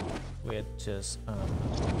with just a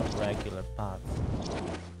regular path.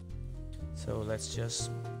 So let's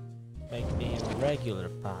just make a regular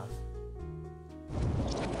path.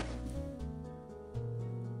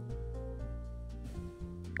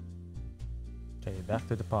 Okay, back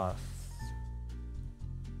to the path.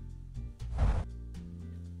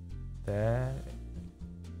 There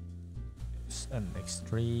is an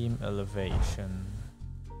extreme elevation.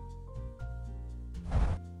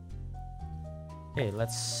 Okay,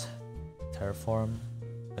 let's terraform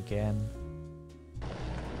again.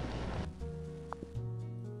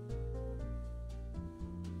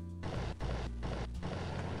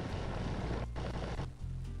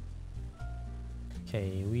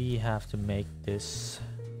 Okay, we have to make this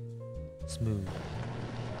smooth.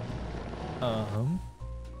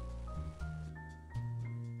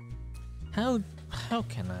 How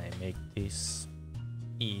can I make this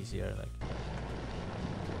easier? Like,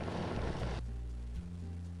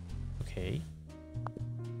 okay.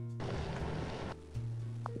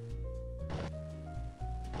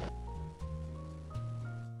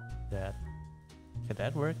 Could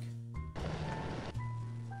that work?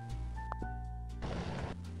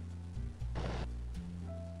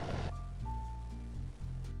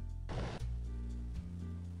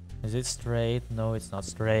 Is it straight? No, it's not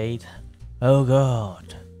straight. Oh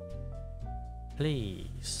god.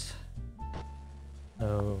 Please.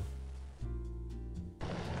 No.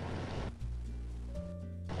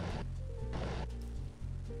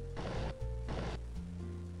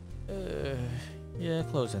 Yeah,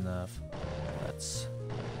 close enough. Let's...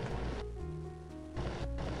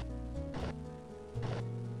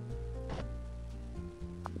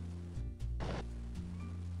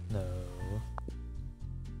 No.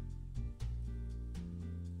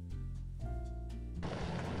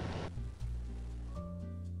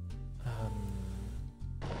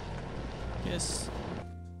 Yes.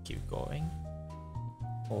 Keep going.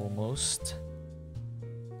 Almost.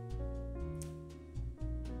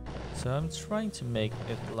 So I'm trying to make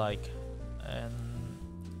it like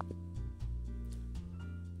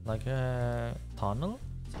a tunnel.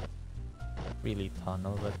 Really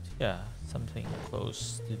tunnel, but yeah, something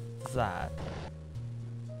close to that.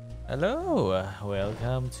 Hello,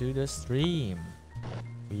 welcome to the stream.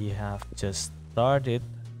 We have just started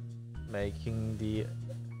making the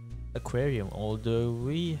aquarium, although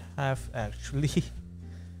we have actually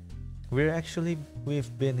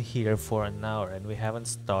we've been here for an hour and we haven't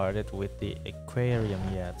started with the aquarium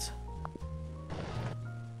yet.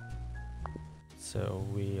 So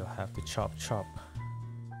we'll have to chop.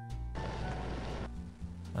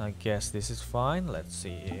 I guess this is fine. Let's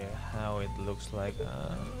see how it looks like.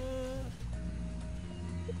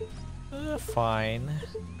 Fine.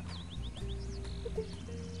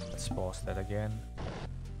 Let's pause that again.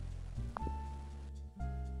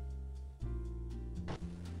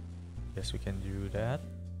 Guess we can do that.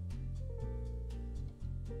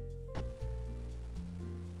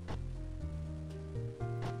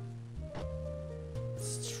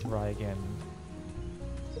 Let's try again.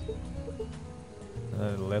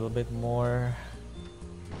 A little bit more.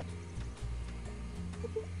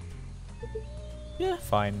 Yeah,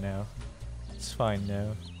 fine now. It's fine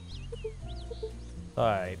now.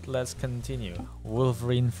 Alright, let's continue.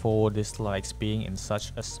 Wolverine 4 dislikes being in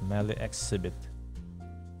such a smelly exhibit.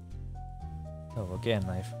 Oh, again,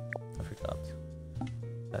 I forgot.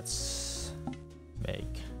 Let's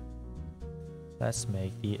make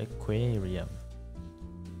the aquarium.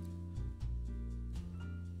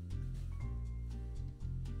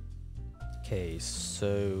 Okay,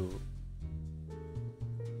 so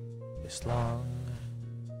this long,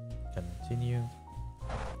 continue.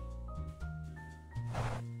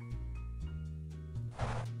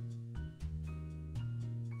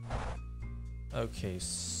 Okay,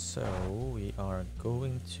 so we are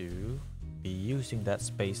going to be using that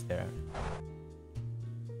space there.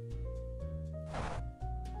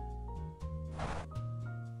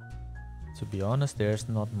 To be honest, there's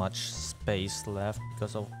not much space left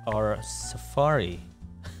because of our Safari.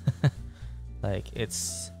 Like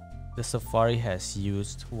the Safari has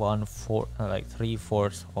used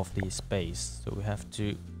 3/4 of the space, so we have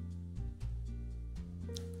to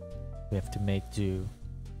make do.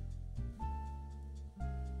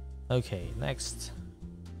 Okay, next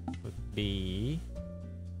would be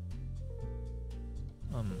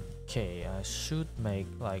okay, I should make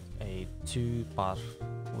like a 2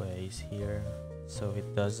 pathways here so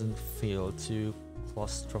it doesn't feel too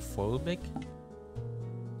claustrophobic.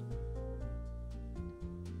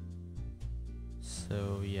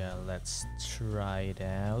 So yeah, let's try it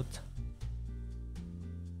out.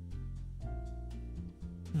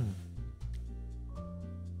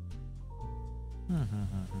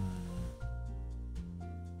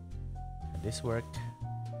 Can this work?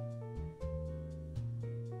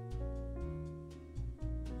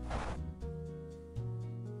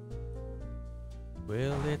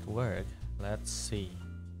 Will it work? Let's see.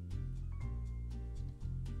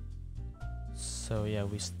 So yeah,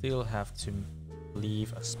 we still have to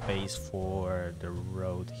leave a space for the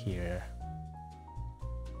road here.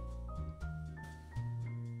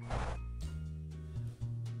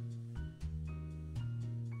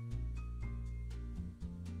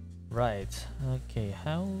 Right, okay,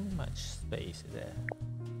 how much space is there?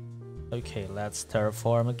 Okay, let's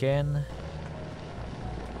terraform again.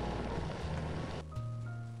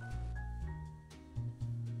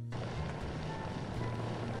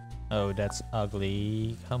 Oh, that's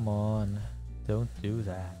ugly. Come on, don't do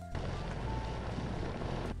that.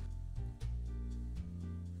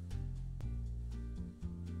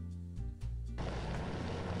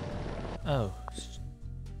 Oh,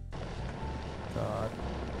 God.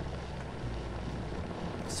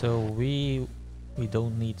 So we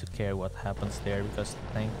don't need to care what happens there because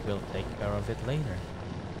the tank will take care of it later.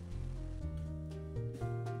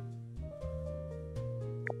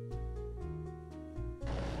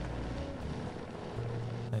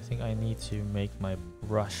 I think I need to make my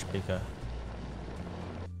brush bigger.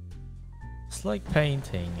 It's like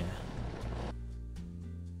painting.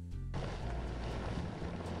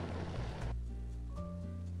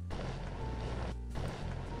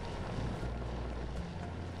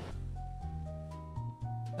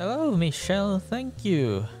 Hello, Michelle, thank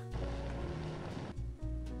you.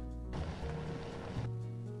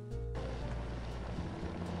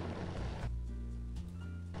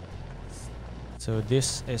 So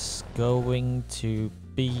this is going to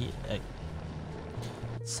be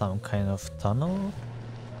some kind of tunnel.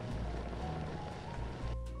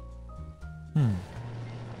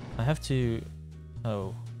 I have to...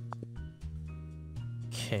 Oh.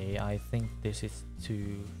 Okay, I think this is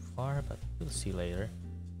too far, but we'll see later.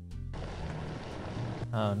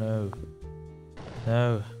 Oh no.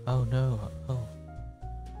 No. Oh no. Oh.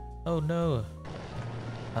 Oh no.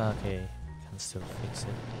 Okay. Can still fix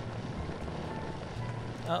it.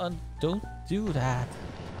 Don't do that.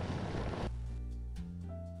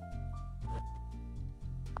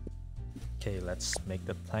 Okay, let's make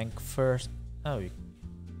the tank first. Oh, you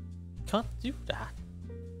can't do that.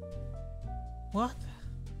 What?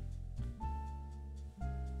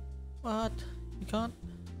 What? You can't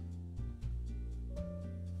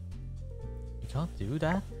do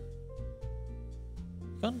that?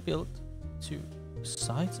 You can't build two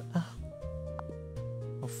sides?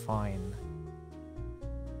 Oh, fine.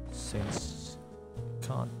 Since you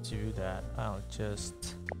can't do that, I'll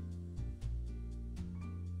just...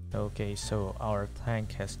 Okay, so our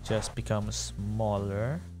tank has just become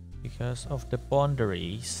smaller because of the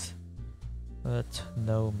boundaries, but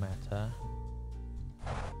no matter.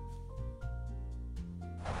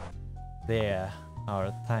 There,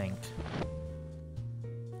 our tank.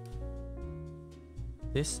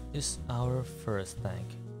 This is our first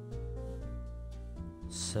tank.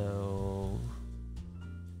 So...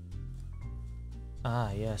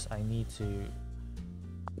 yes, I need to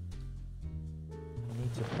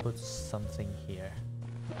put something here.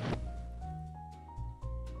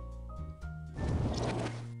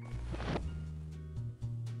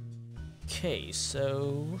 Okay,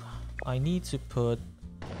 so I need to put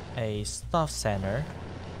a staff center.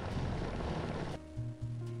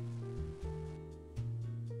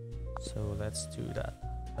 So let's do that.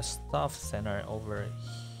 A staff center over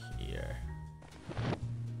here.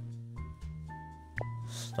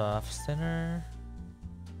 Staff center.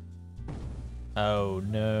 Oh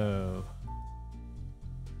no.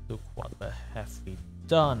 Look what the have we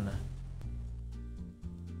done.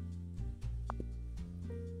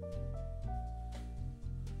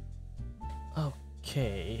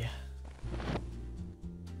 Okay.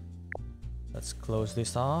 Let's close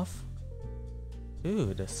this off.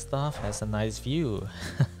 Ooh, the staff has a nice view.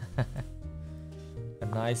 A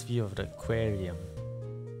nice view of the aquarium.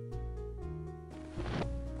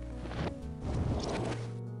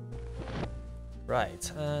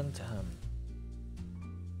 Right, and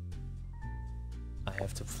I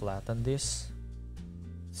have to flatten this,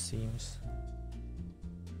 it seems.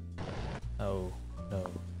 Oh no.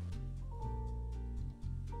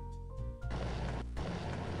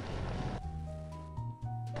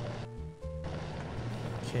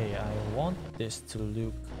 Okay, I want this to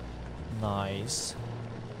look nice.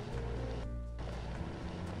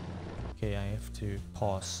 Okay, I have to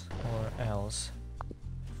pause, or else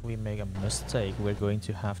if we make a mistake, we're going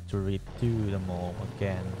to have to redo them all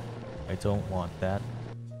again. I don't want that.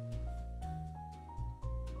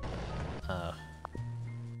 Has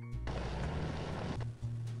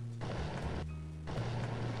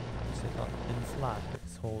it not been flat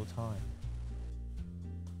this whole time?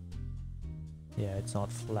 Yeah, it's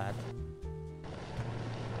not flat.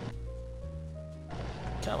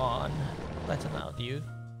 Come on, flatten out you.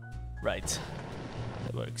 Right,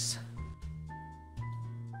 that works.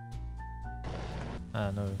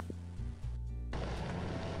 No.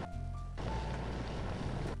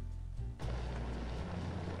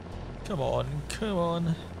 Come on, come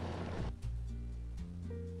on.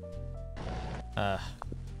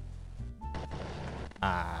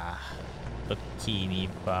 Bikini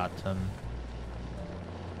bottom.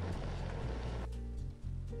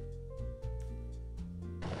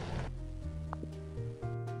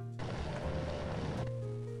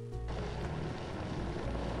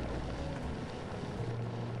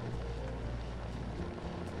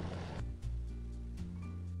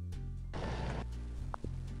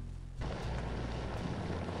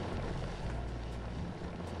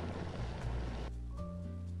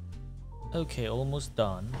 Okay, almost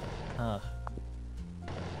done.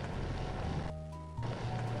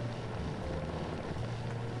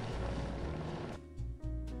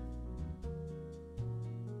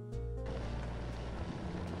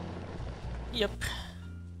 Yep,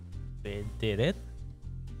 we did it.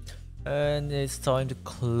 And it's time to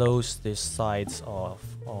close these sides off,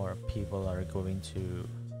 or people are going to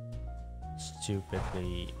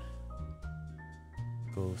stupidly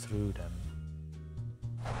go through them.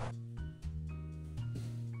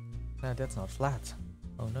 That's not flat.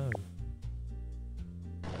 Oh no.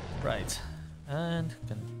 Right, and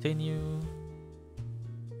continue.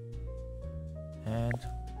 And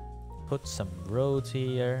put some roads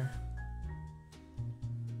here.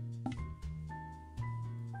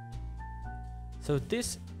 So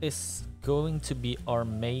this is going to be our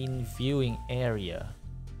main viewing area.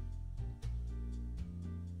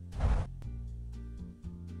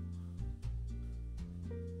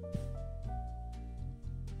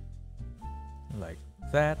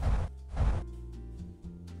 that.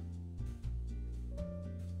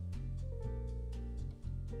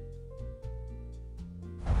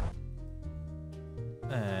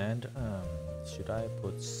 And should I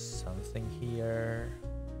put something here?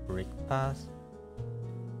 Brick path?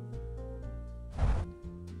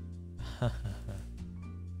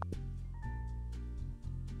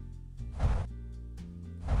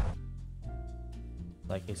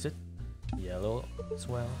 Like, is it yellow as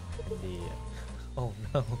well? The oh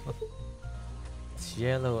no, it's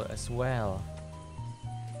yellow as well.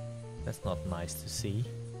 That's not nice to see.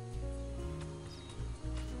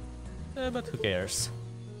 But who cares?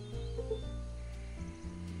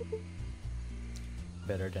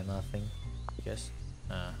 Better than nothing, I guess.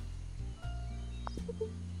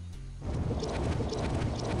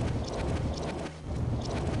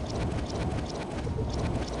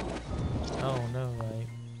 Oh no,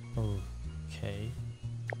 okay.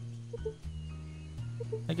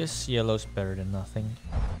 I guess yellow's better than nothing.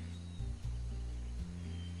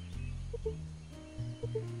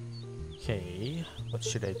 Okay, what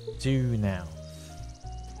should I do now?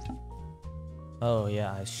 Oh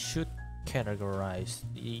yeah, I should categorize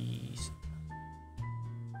these.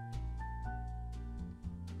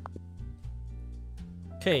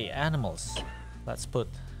 Okay, animals. Let's put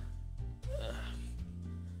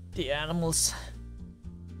the animals.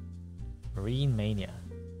 Marine mania.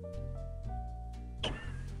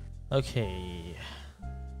 Okay.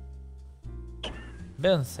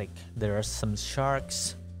 Benthic. There are some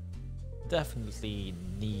sharks. Definitely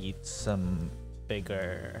need some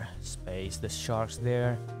bigger space. The sharks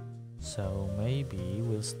there. So maybe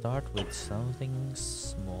we'll start with something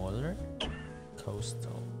smaller.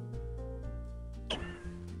 Coastal.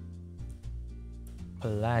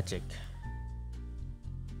 Pelagic.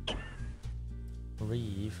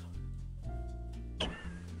 Reef.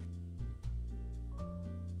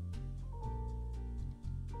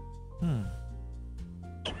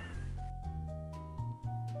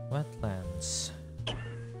 Wetlands.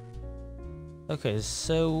 Okay,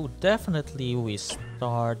 so definitely we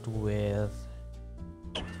start with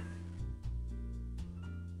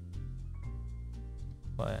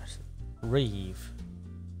reef,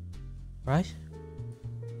 right?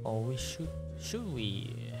 Or we should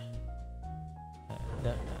we?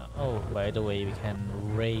 Oh, by the way, we can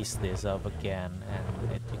raise this up again,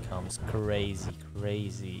 and it becomes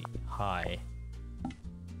crazy high.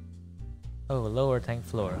 Oh, lower tank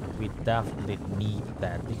floor. We definitely need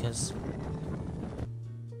that because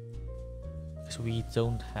we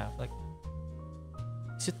don't have, like,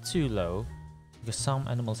 is it too low? Because some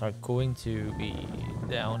animals are going to be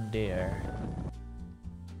down there,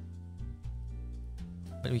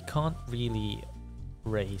 but we can't really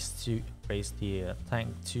raise the tank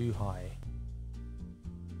too high.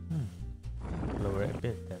 Lower a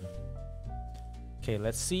bit then. Okay,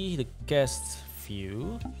 let's see the guest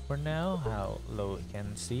view for now. How low we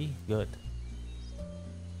can see. Good.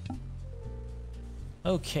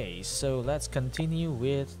 Okay, so let's continue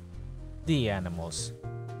with the animals.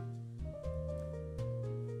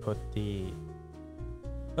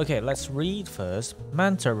 Okay, let's read first.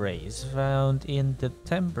 Manta rays found in the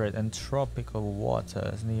temperate and tropical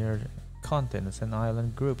waters near continents and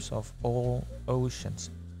island groups of all oceans.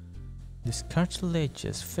 These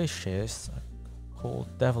cartilaginous fishes are called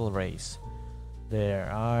devil rays. There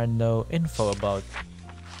are no info about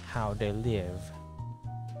how they live.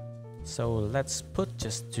 So let's put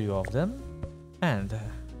just 2 of them. And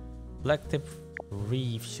blacktip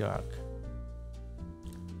reef shark.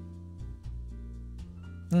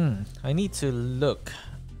 I need to look.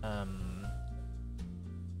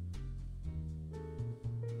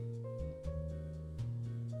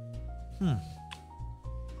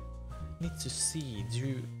 Need to see.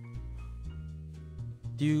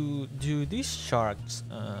 Do these sharks?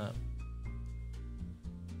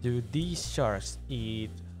 Do these sharks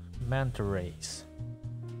eat manta rays?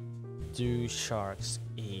 Do sharks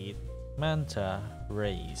eat manta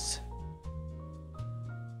rays?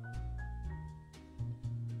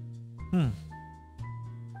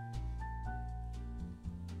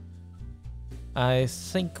 I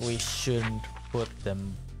think we shouldn't put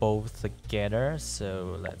them both together,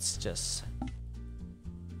 so let's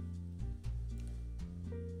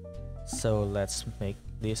make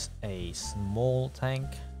this a small tank.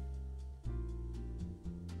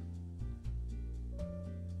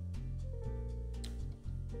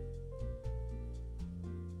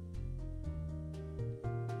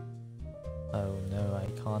 Oh no, I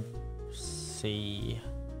can't see.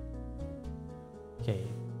 Okay,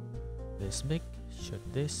 this big.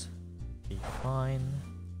 Should this be fine?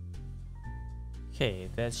 Okay,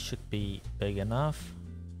 that should be big enough.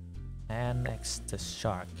 And next, the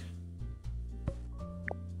shark.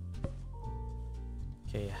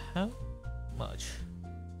 Okay, how much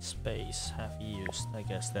space have you used? I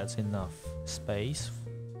guess that's enough space.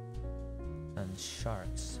 And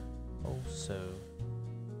sharks also.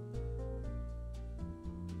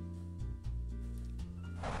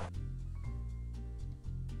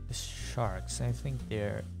 The sharks, I think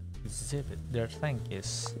their tank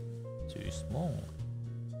is too small.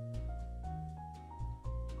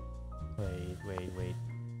 Wait.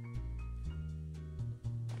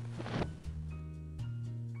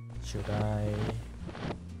 Should I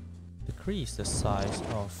decrease the size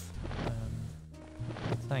of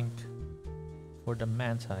the tank for the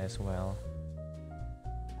manta as well?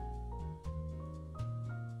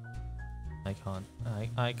 I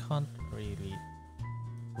can't really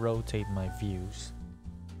rotate my views.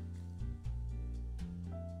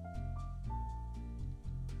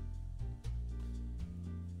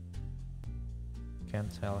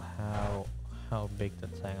 Can't tell how big the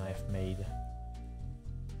tank I've made.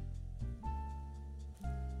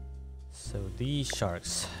 So these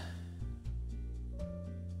sharks.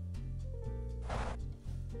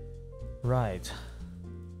 Right.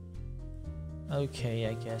 Okay,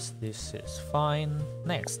 I guess this is fine.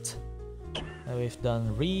 Next. We've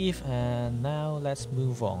done reef, and now let's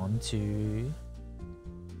move on to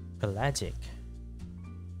pelagic.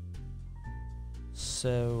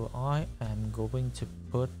 So I am going to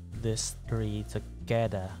put these three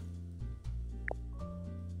together.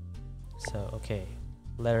 So okay,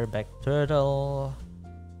 leatherback turtle.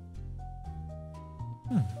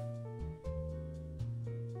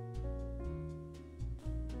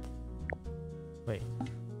 Wait.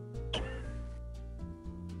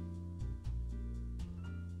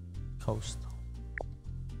 Coastal.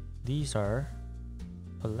 These are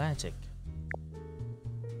pelagic.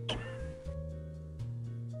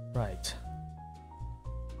 Right.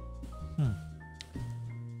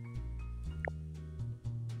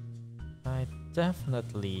 I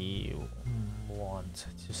definitely want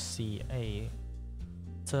to see a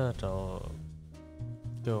turtle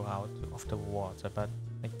go out of the water, but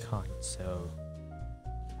I can't, so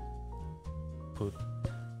put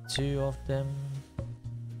two of them.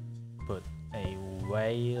 Put a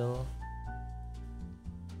whale.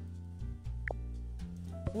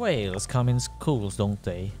 Whales come in schools, don't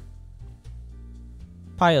they?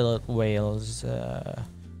 Pilot whales, a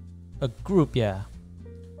group, yeah.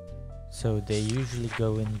 So they usually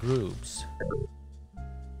go in groups.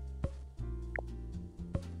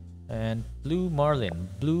 And blue marlin.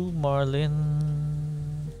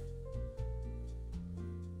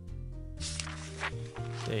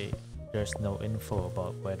 There's no info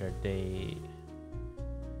about whether they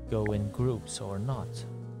go in groups or not.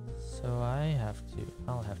 So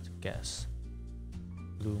I'll have to guess.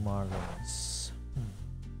 Blue marlins.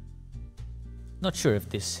 Not sure if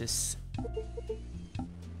this is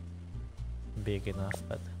big enough,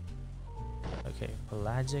 but okay,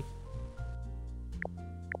 pelagic,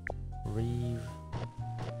 reef,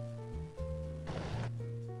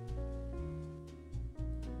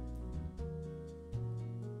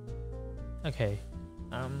 okay,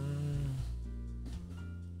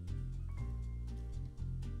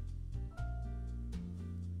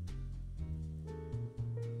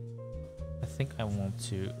 I think I want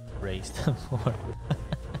to raise them more.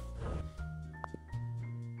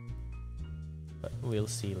 But we'll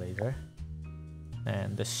see later.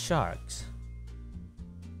 And the sharks.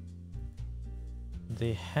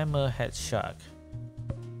 The hammerhead shark.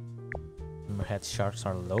 Hammerhead sharks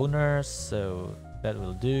are loners, so that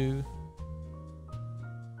will do.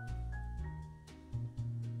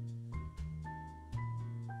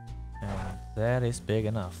 And that is big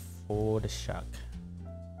enough for the shark.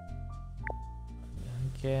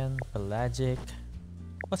 Again, pelagic.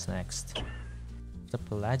 What's next? The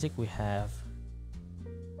pelagic we have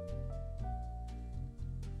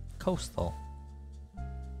coastal.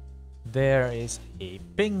 There is a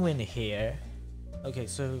penguin here. Okay,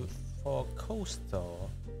 so for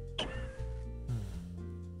coastal,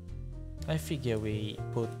 I figure we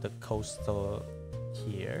put the coastal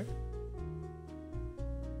here.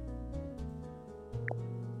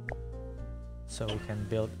 So we can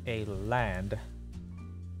build a land.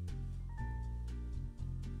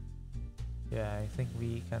 Yeah, I think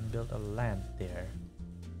we can build a land there.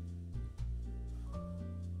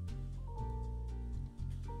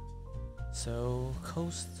 So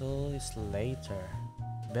coastal is later.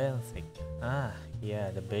 Benthic. Ah,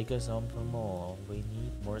 yeah, the biggest of them all. We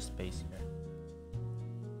need more space here.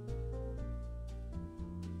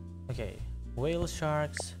 Okay, whale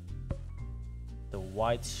sharks, the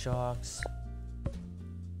white sharks,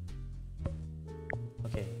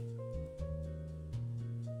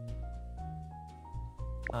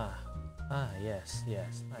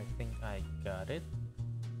 Yes, I think I got it.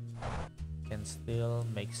 Can still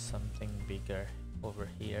make something bigger over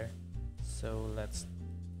here, so let's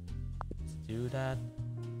do that.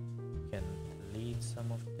 Can delete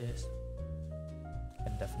some of this.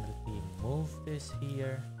 Can definitely move this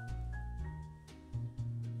here.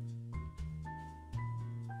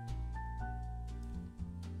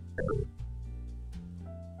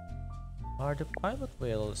 Are the pilot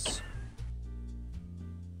whales?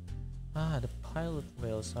 The pilot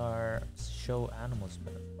whales are show animals,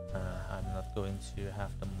 but I'm not going to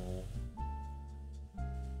have them move.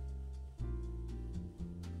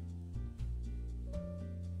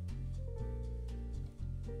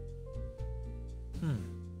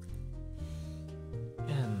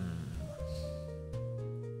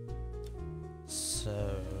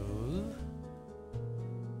 So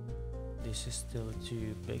this is still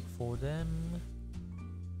too big for them.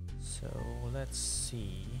 So let's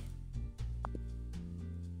see.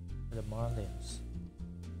 The marlins.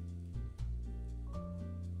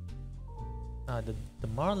 The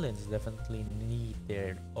marlins definitely need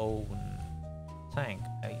their own tank,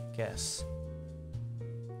 I guess.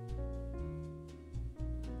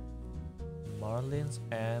 Marlins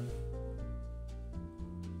and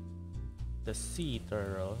the sea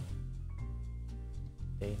turtle,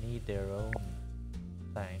 they need their own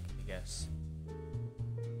tank, I guess.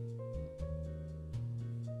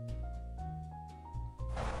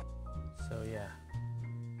 So yeah.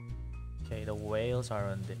 Okay, the whales are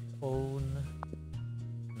on their own.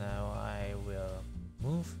 Now I will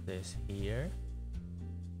move this here.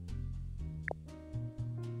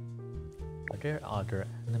 Are there other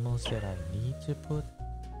animals that I need to put?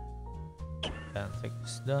 Benthic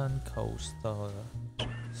is done. Coastal,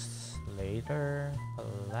 Slater,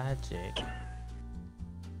 Pelagic,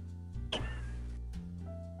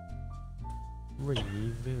 Reef.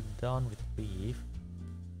 We're done with Reef.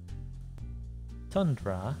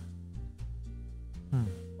 Tundra.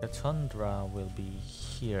 The tundra will be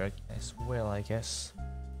here as well, I guess.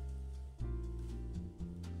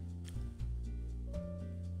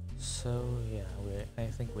 So yeah, I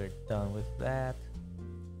think we're done with that.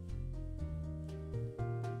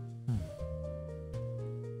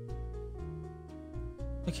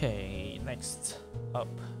 Okay, next up.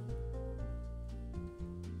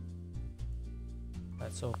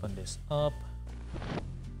 Let's open this up.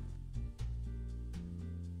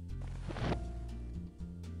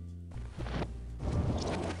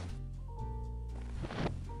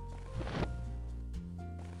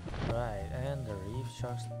 Right, and the reef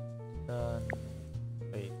sharks done.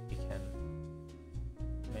 Wait, we can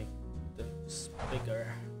make this bigger.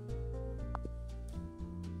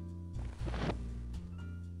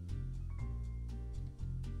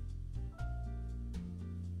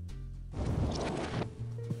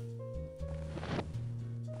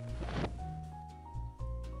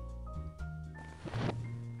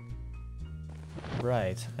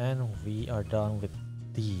 Right, and we are done with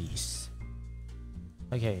these.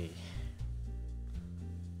 Okay.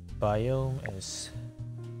 Biome is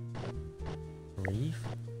reef,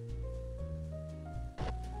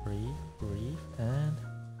 and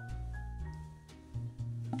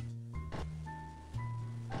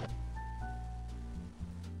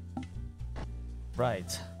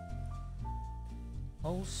right.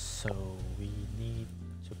 Also, we need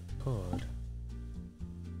to put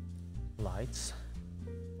lights.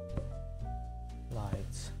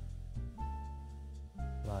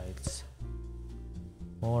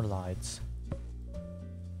 More lights.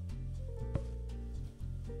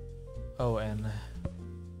 Oh, and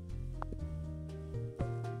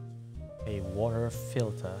a water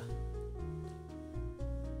filter.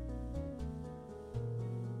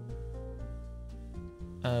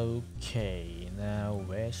 Okay, now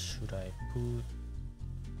where should I put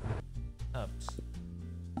ups?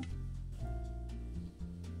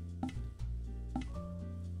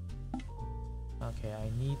 Okay, I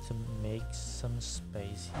need to make some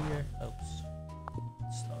space here. Oops,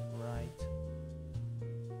 it's not right.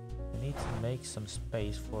 I need to make some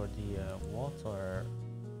space for the water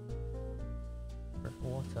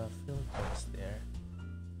filters there.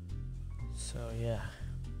 So yeah,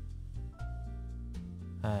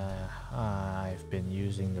 I've been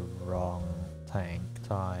using the wrong tank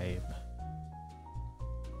type.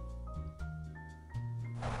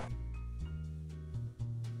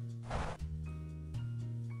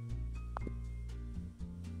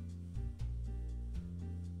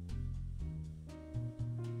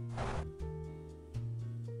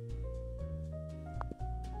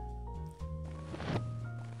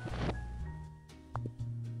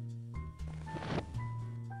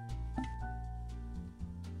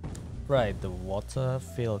 Right, the water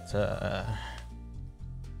filter.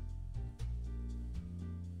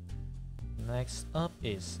 Next up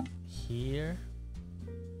is here.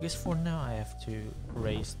 Because for now I have to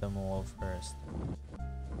raise them all first.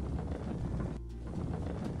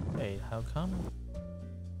 Wait, how come?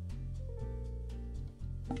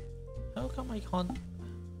 How come I can't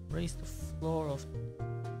raise the floor of...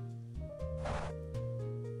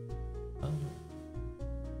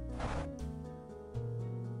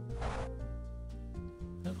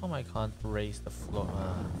 How come I can't raise the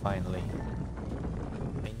floor? Finally.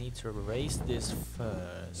 I need to raise this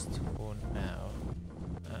first for now.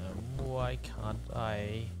 Why can't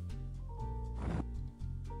I?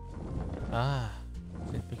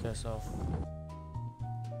 Is it because of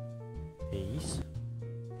these?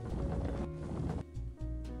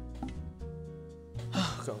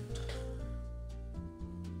 Oh god.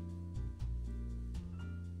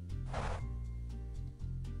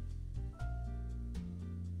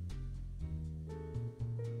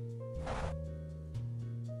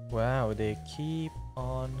 Wow, they keep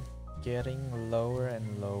on getting lower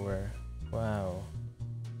and lower. Wow.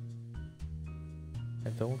 I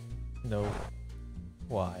don't know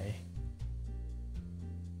why.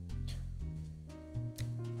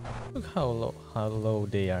 Look how low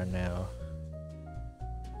they are now.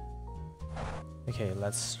 Okay,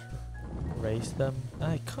 let's raise them.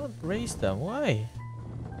 I can't raise them. Why?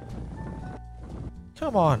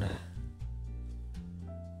 Come on.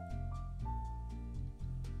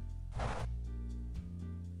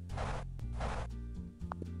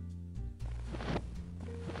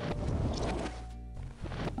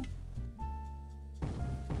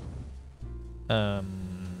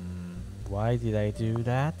 Why did I do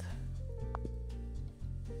that?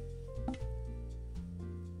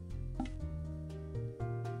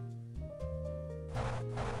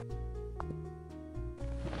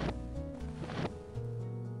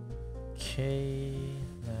 Okay,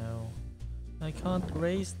 now I can't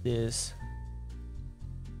raise this.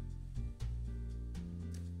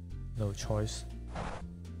 No choice.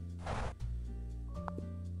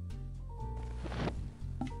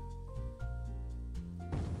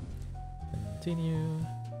 Continue.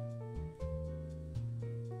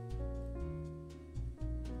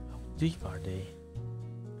 How deep are they?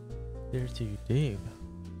 They're too deep,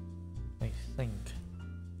 I think.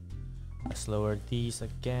 Let's lower these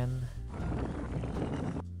again.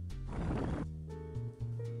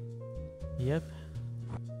 Yep.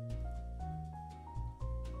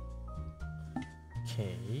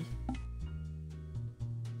 Okay.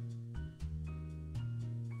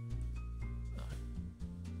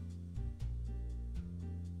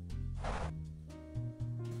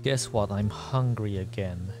 Guess what? I'm hungry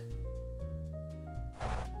again.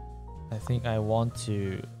 I think I want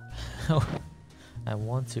to I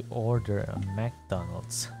want to order a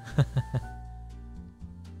McDonald's.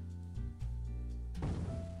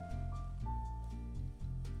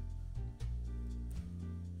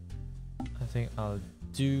 I think I'll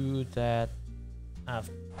do that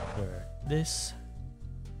after this.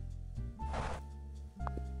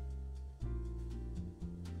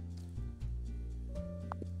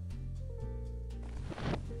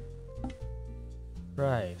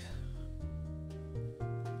 Right.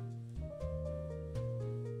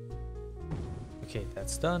 Okay,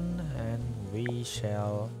 that's done, and we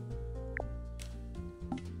shall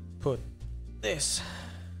put this.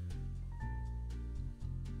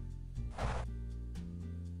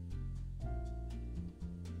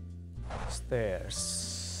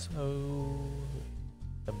 Stairs. So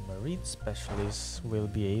the marine specialists will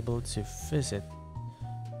be able to visit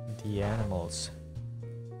the animals.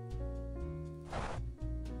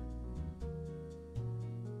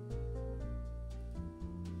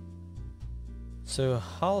 So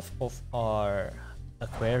half of our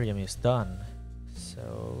aquarium is done.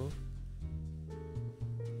 So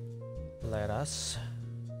let us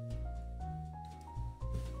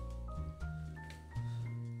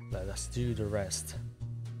do the rest.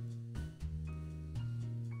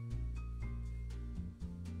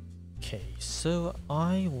 Okay, so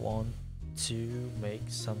I want to make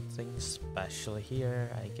something special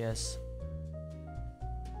here, I guess.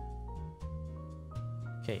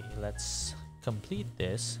 Okay, let's complete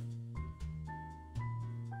this.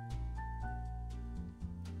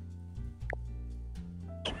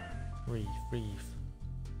 Reef.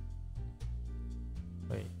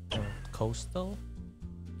 Wait, coastal?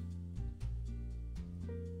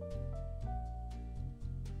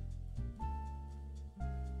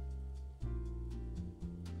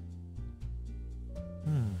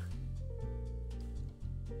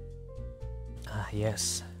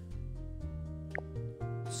 Yes.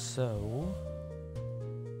 So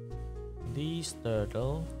these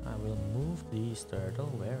turtle, I will move these turtle.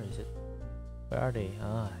 Where is it? Where are they?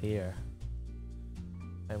 Ah, here.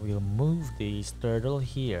 I will move these turtle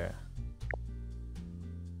here.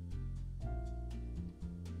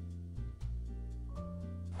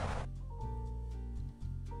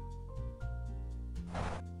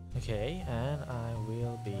 Okay, and I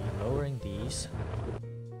will be lowering these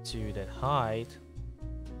to that height.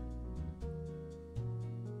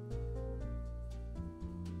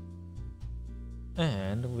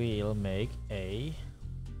 And we'll make a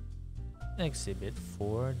exhibit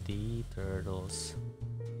for the turtles.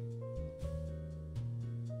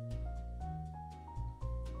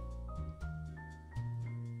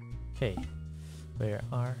 Okay, where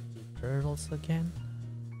are the turtles again?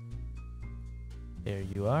 There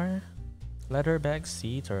you are. Leatherback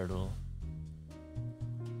sea turtle.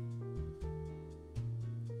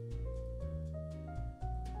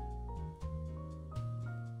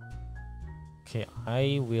 Okay,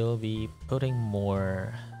 I will be putting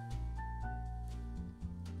more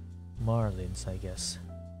marlins, I guess.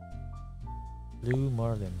 Blue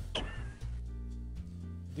marlin.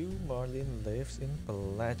 Blue marlin lives in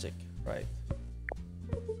pelagic, right?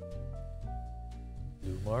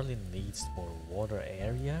 Blue marlin needs more water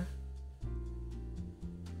area.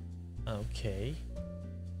 Okay.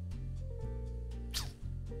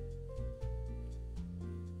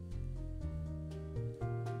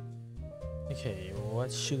 Okay,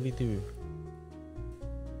 what should we do?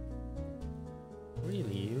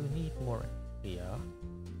 Really, you need more area.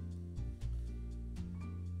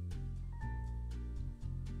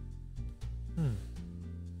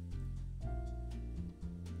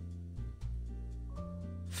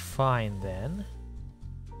 Fine then.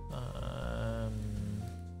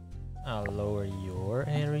 I'll lower your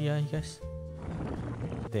area, I guess.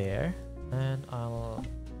 There, and I'll.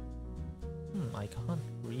 I can't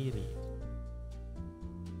really.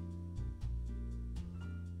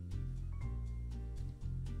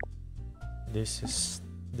 This is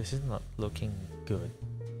not looking good.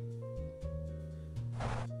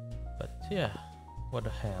 But yeah, what the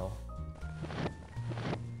hell?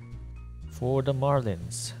 For the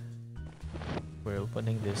marlins, we're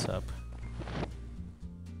opening this up.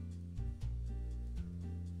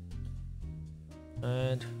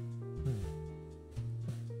 And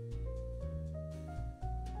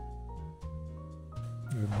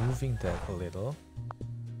removing that a little.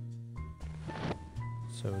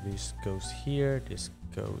 So this goes here, this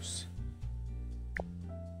goes.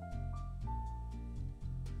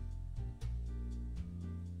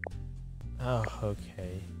 Oh,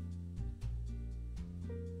 okay.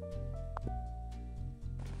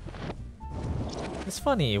 It's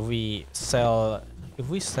funny if we sell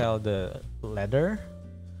the leather,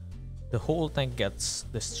 the whole tank gets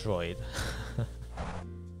destroyed.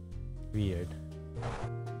 Weird.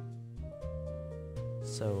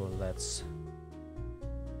 So let's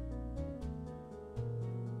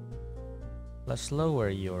lower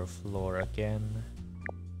your floor again.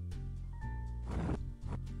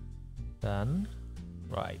 Done.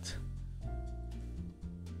 Right.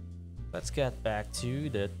 Let's get back to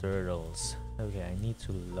the turtles. Okay, I need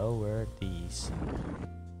to lower these.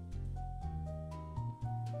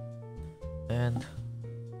 And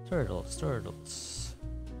turtles.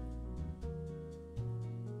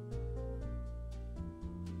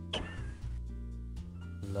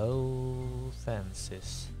 Low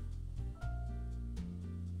fences.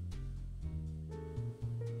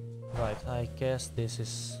 Right, I guess this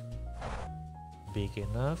is big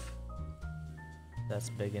enough. That's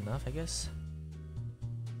big enough, I guess.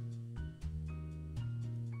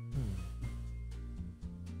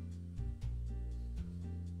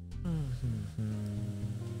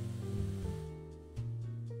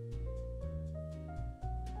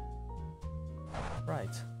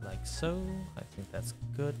 Right, like so. I think that's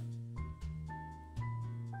good.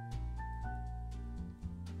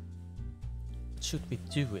 What should we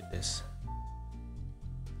do with this?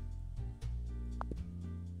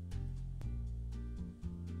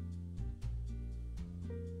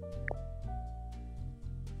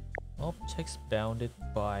 Objects bounded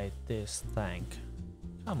by this tank.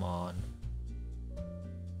 Come on.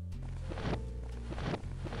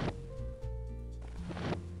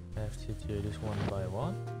 I have to do this one by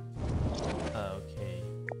one. Okay.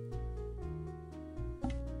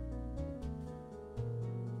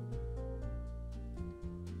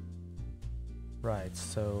 Right,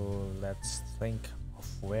 so let's think of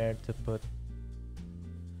where to put.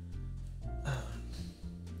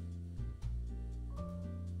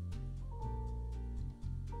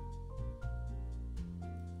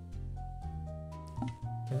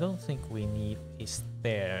 I don't think we need a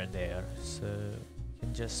stair there, so we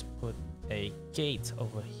can just put a gate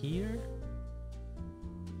over here.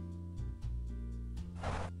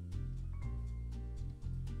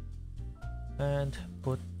 And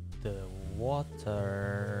put the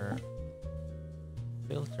water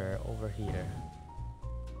filter over here.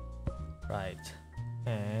 Right.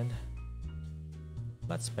 And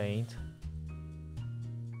let's paint.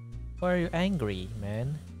 Why are you angry,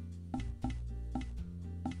 man?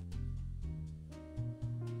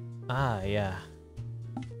 Ah, yeah.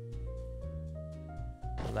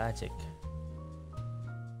 Logic.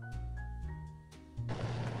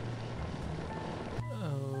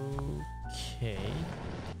 Okay.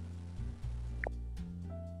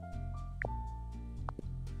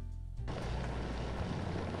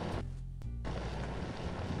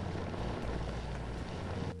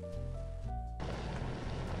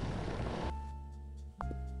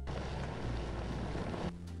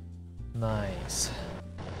 Nice.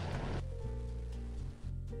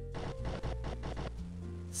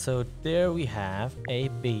 So there we have a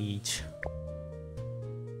beach.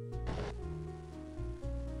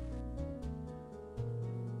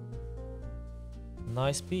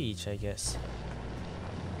 Nice beach, I guess.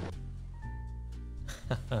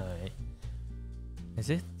 Is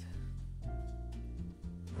it?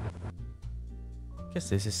 Guess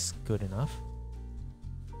this is good enough.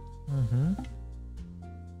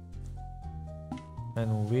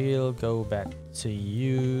 And we'll go back to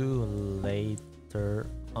you later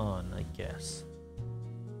on, I guess.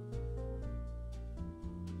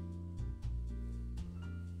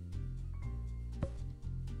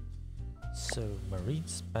 So, marine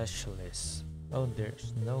specialist. Oh,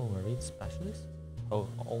 there's no marine specialist? Oh,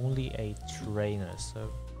 only a trainer, so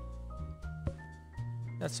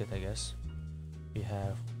that's it, I guess. We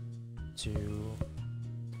have to...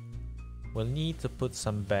 We'll need to put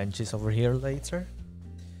some benches over here later,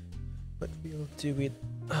 but we'll do it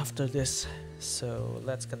after this. So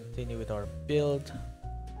let's continue with our build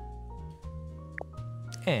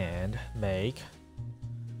and make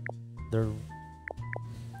the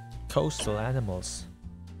coastal animals.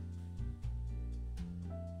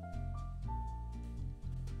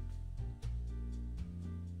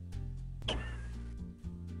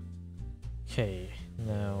 Okay,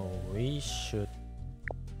 now we should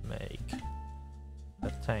make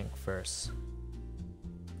the tank first.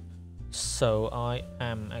 So I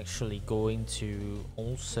am actually going to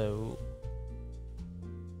also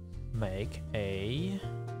make a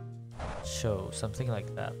show, something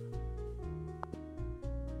like that.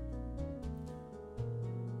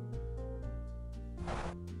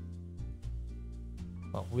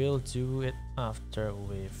 But we'll do it after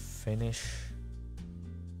we finish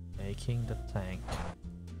making the tank.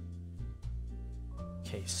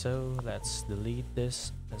 Okay, so let's delete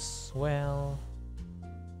this as well.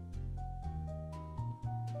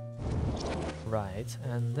 Right,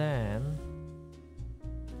 and then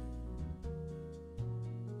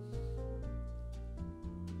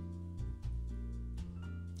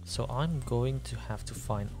so I'm going to have to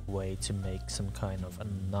find a way to make some kind of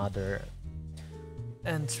another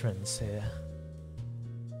entrance here.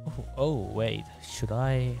 Oh wait, should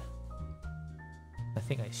I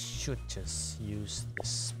think I should just use this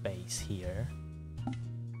space here.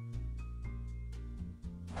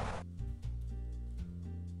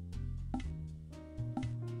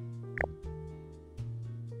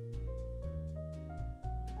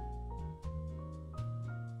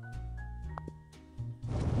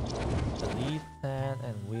 Delete that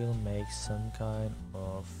and we'll make some kind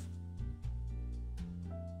of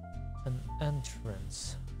an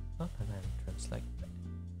entrance. Not an entrance, like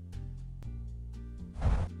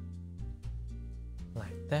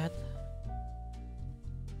that.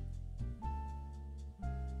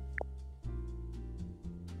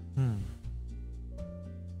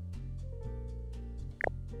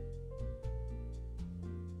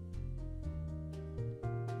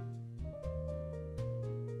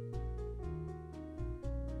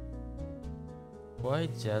 Why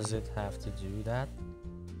does it have to do that?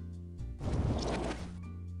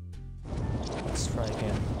 Let's try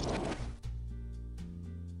again.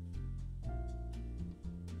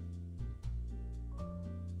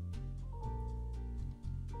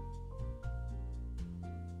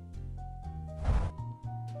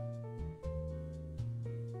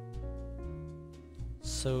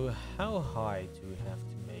 So how high do we have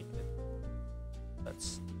to make it?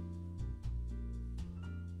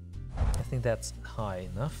 I think that's high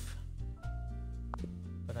enough.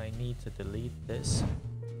 But I need to delete this.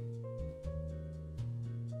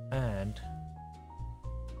 And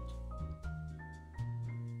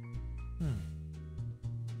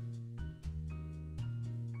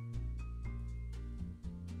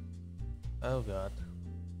Oh god.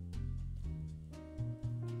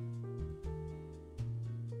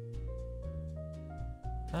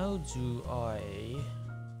 How do I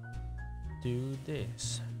do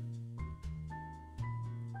this?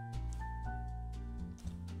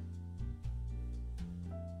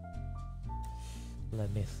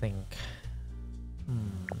 Let me think.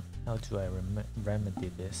 How do I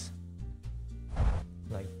remedy this?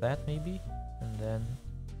 Like that maybe? And then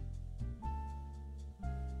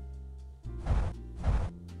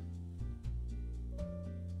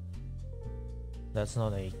that's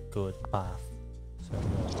not a good path. So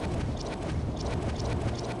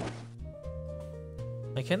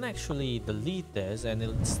I can actually delete this and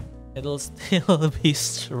it'll still be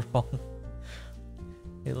strong.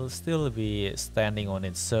 It'll still be standing on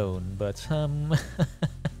its own, but I'm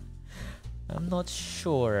not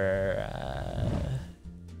sure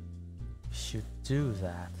should do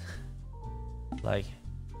that. Like,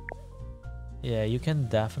 yeah, you can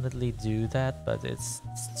definitely do that, but it's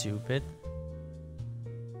stupid.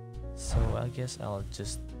 So I guess I'll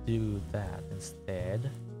just do that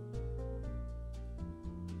instead.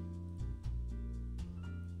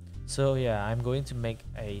 So yeah, I'm going to make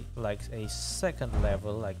a second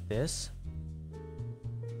level like this,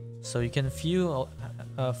 so you can view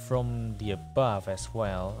from the above as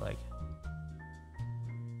well. Like,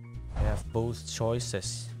 you have both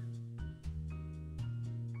choices,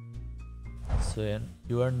 so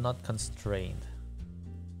you are not constrained.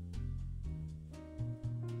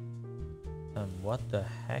 And what the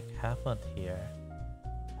heck happened here?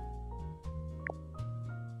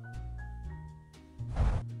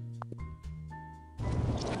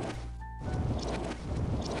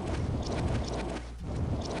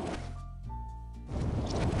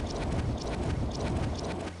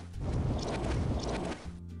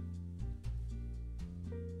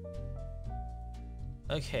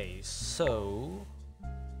 Okay, so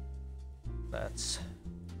let's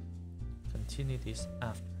continue this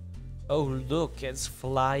after. Oh look, it's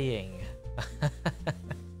flying.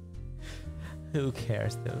 Who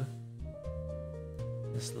cares though?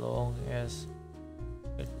 As long as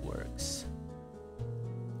it works.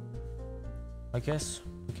 I guess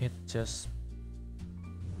we can just,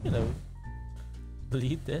 you know,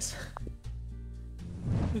 delete this.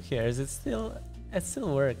 Who cares? It still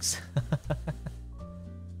works.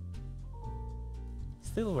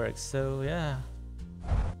 Still works, so yeah.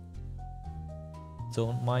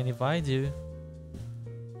 Don't mind if I do.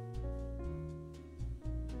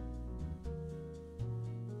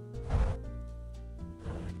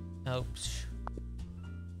 Ouch.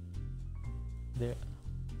 There.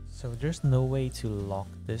 So there's no way to lock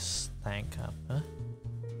this tank up, huh?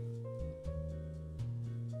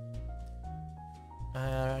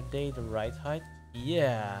 Are they the right height?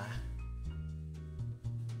 Yeah.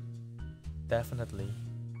 Definitely.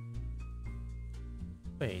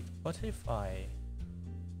 Wait, what if I...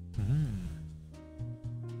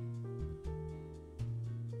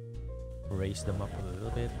 raise them up a little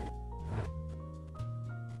bit.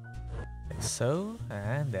 Like so,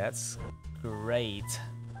 and that's great.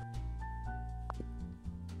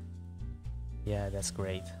 Yeah, that's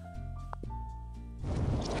great.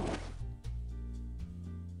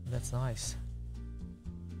 That's nice.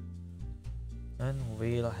 And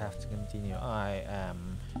we'll have to continue. I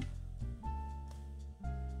am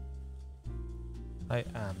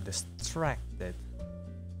distracted.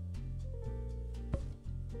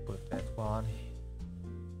 Put that one.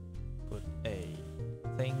 Put a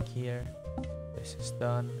thing here. This is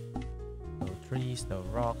done. No trees, no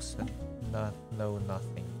rocks, and no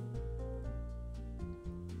nothing.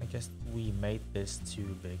 I guess we made this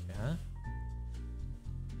too big, huh?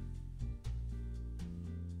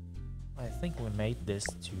 I think we made this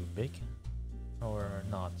too big, or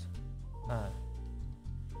not.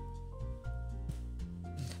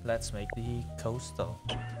 Let's make the coastal.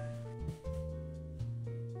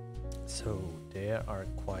 So there are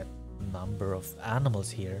quite a number of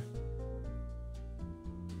animals here.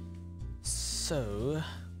 So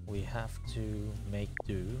we have to make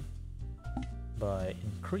do by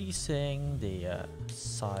increasing the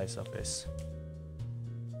size of this.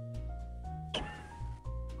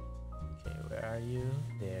 Okay, where are you?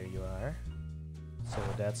 There you are. So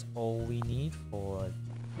that's all we need for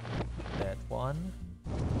that one.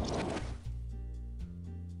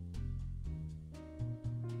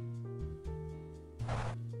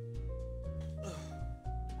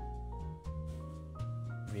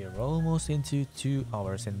 We're almost into 2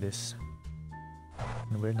 hours in this,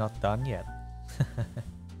 and we're not done yet.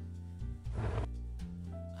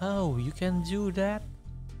 Oh, you can do that?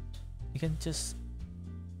 You can just...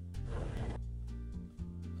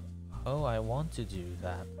 Oh, I want to do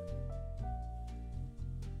that.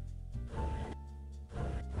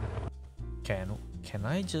 Can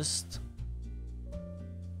I just...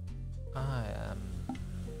 I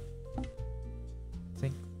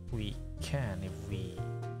think we can if we...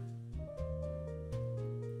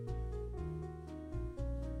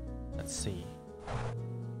 Let's see.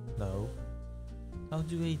 No. How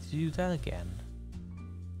do I do that again?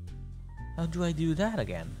 How do I do that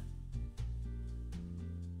again?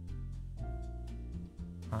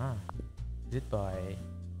 Ah, is it by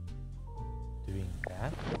doing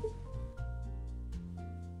that?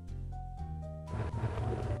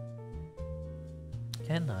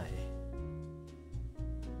 Can I?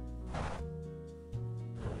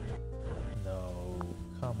 No,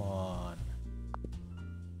 come on.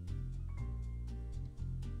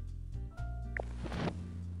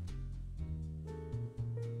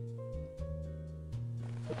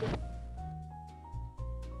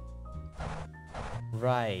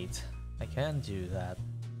 Right, I can do that.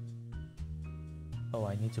 Oh,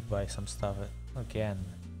 I need to buy some stuff again.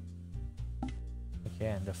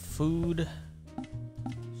 Again, the food,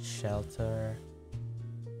 shelter,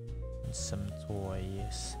 and some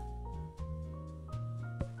toys.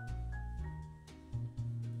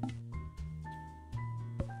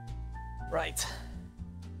 Right.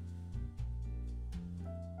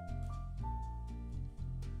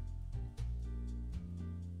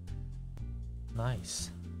 Nice.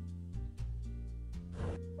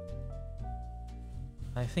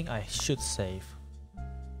 I think I should save.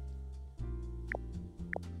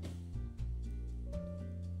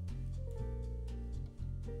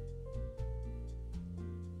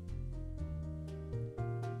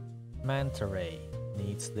 Manta ray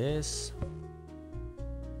needs this.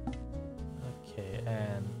 Okay,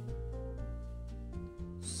 and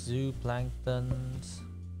zooplanktons.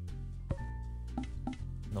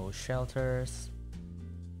 No shelters.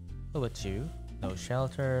 How about you? No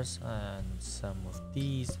shelters, and some of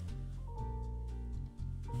these.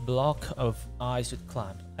 Block of ice with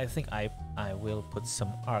clamps. I think I will put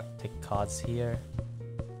some Arctic cards here.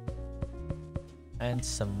 And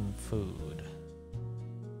some food.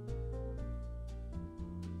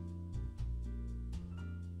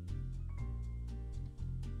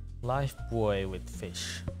 Life buoy with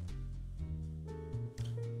fish.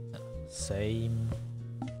 Same.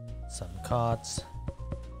 Some cards.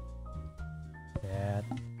 That.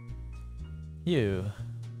 You.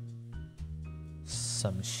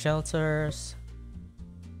 Some shelters.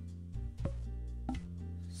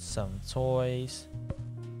 Some toys.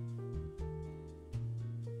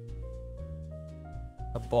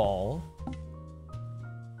 A ball.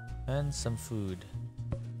 And some food.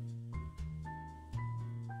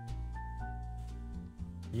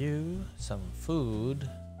 You. Some food.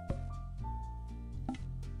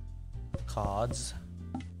 Cards,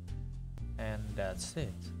 and that's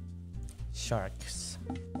it. Sharks.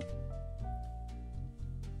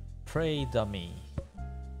 Prey dummy.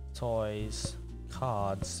 Toys.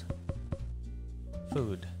 Cards.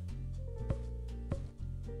 Food.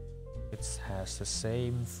 It has the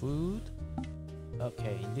same food.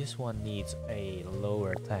 Okay, this one needs a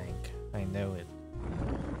lower tank. I know it.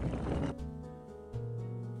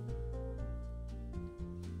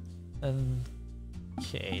 And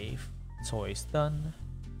okay. Toys done.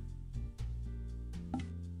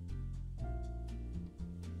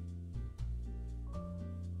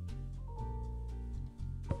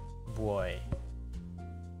 Boy.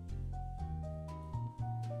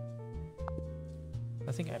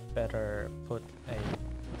 I think I better put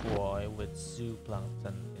a boy with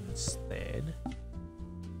zooplankton instead.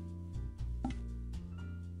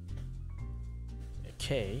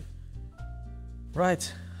 Okay.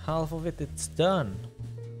 Right, half of it's done.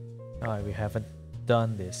 Alright, we haven't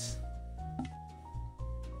done this.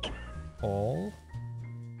 All.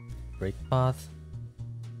 Break path.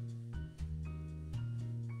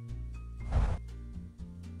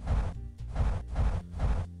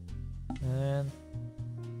 And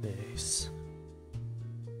this.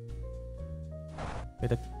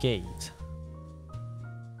 With a gate.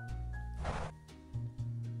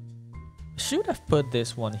 Should have put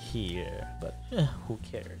this one here, but who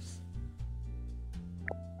cares?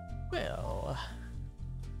 Well,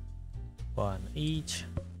 one each.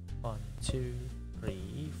 1, 2,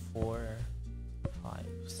 3, 4, 5,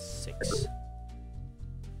 6.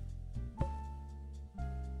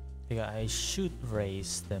 Yeah, I should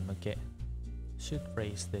raise them again. Should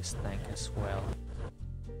raise this tank as well.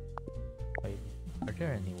 Wait, are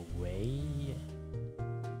there any way?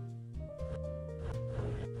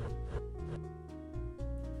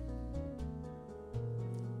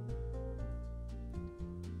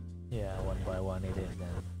 Yeah,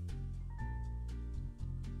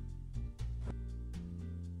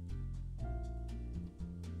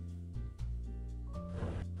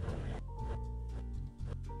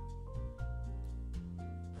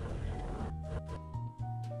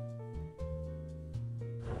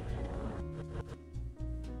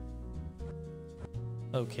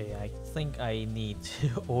 Okay, I think I need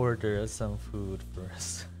to order some food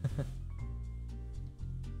first.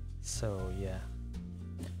 So yeah,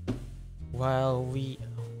 while we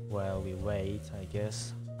wait, I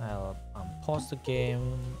guess I'll pause the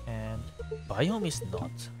game. And biome is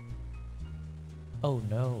not. Oh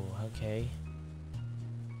no. Okay.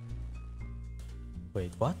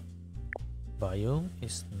 Wait, what? Biome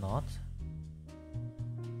is not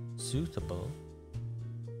suitable.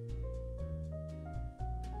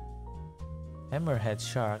 Hammerhead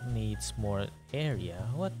shark needs more area.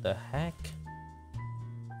 What the heck?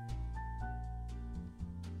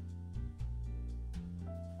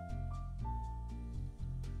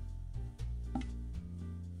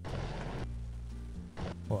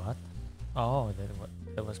 What? Oh,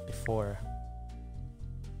 that was before.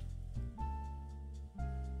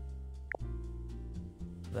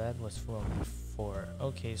 That was from before.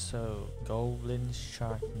 Okay, so goblin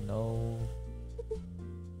shark, no.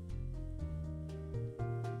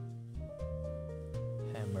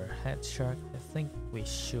 Hammerhead shark, I think we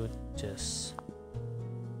should just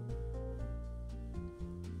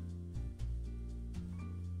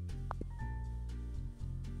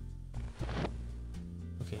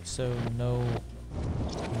okay, so no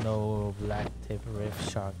black tip reef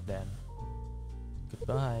shark then.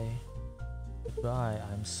 Goodbye. Goodbye,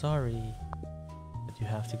 I'm sorry, but you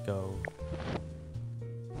have to go.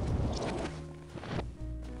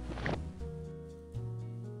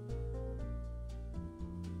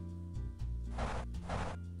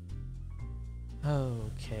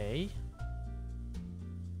 Okay.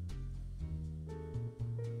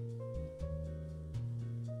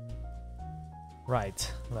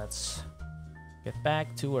 Right, let's get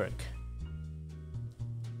back to work.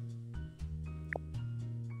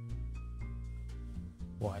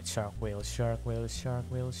 White shark, whale shark, whale shark,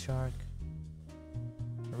 whale shark.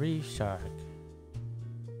 Reef shark.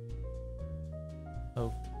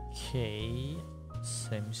 Okay,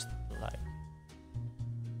 seems like.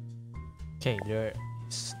 Okay, there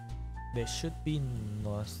should be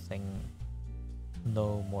nothing,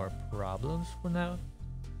 no more problems for now.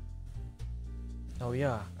 Oh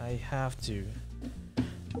yeah, I have to.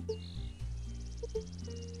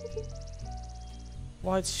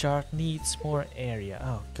 White shark needs more area.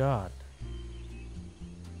 Oh god.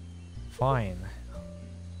 Fine.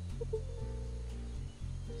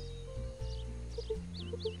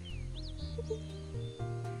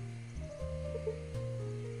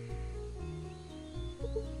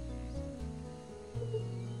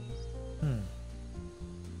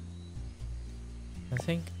 I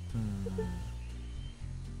think.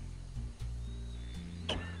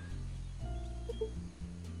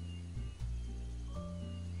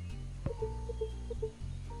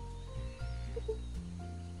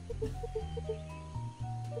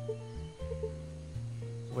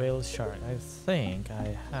 Whale shark. I think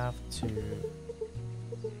I have to.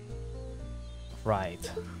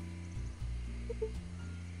 Right.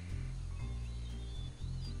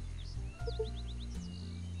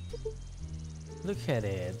 Look at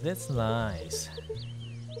it, that's nice.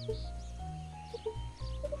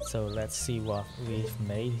 So let's see what we've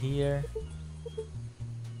made here.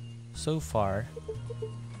 So far.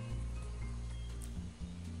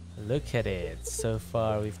 Look at it, so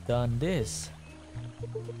far we've done this.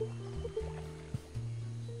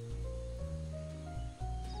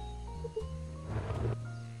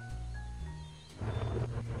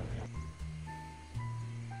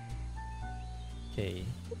 Okay.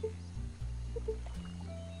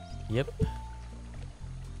 Yep.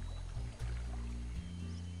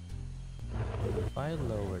 If I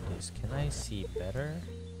lower this, can I see better?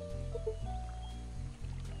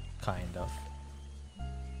 Kind of.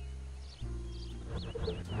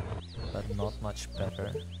 But not much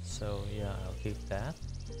better. So yeah, I'll keep that.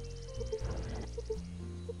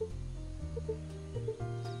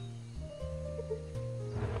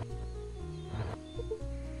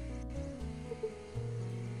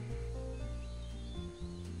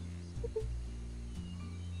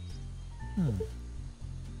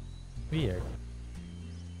 Weird.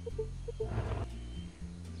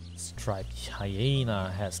 Striped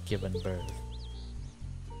hyena has given birth.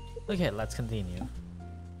 Okay, let's continue.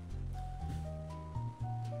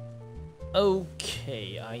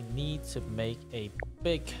 Okay, I need to make a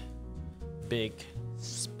big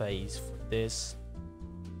space for this.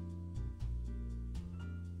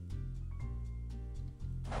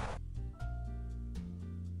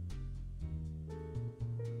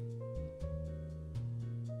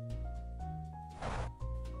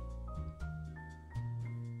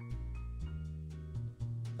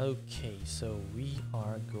 Okay, so we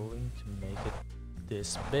are going to make it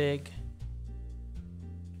this big.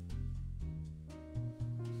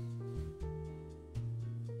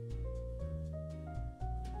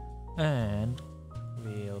 And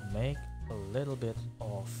we'll make a little bit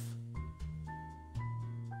of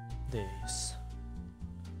this.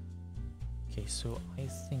 Okay, so I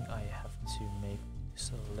think I have to make this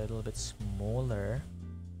a little bit smaller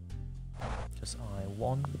because I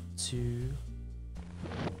want to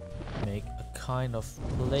make a kind of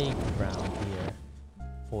playground here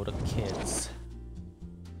for the kids.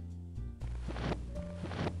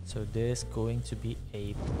 So there's going to be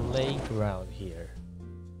a playground here.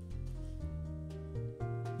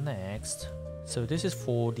 Next, so this is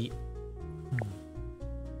for the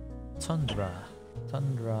tundra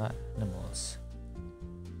animals.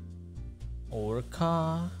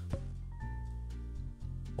 Orca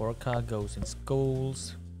goes in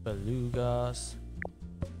schools, belugas,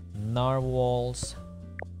 narwhals.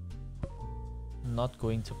 Not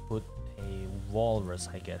going to put a walrus,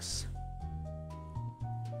 I guess.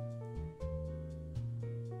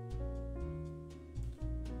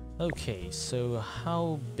 Okay, so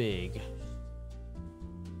how big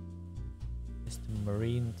is the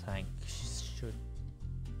marine tank? Should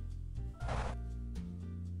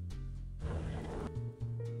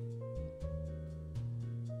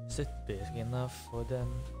is it big enough for them?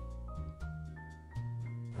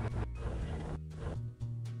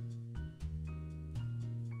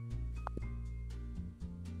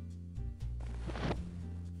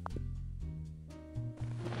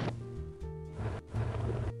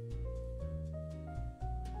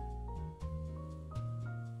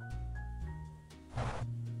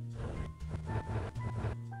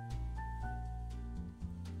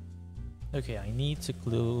 Okay, I need to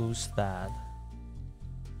close that.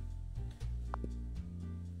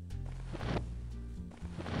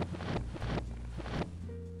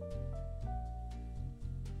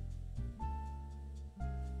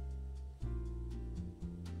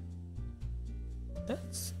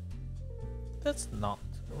 That's not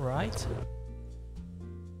right.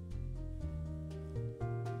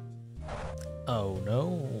 Oh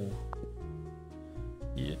no.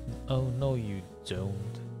 Oh no, you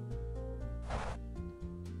don't.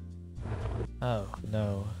 Oh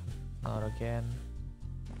no, not again.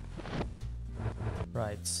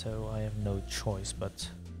 Right, so I have no choice but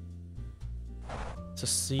to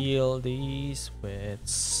seal these with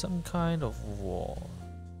some kind of wall.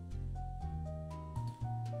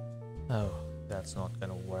 Oh, that's not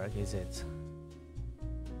gonna work, is it?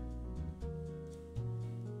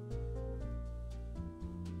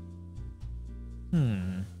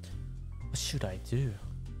 What should I do?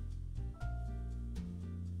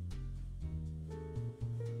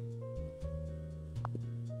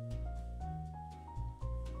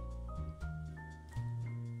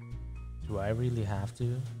 Do I really have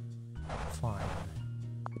to? Fine.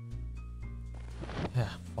 Yeah,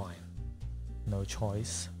 fine. No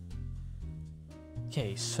choice.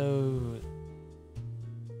 Okay, so...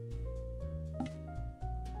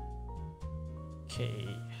 Okay.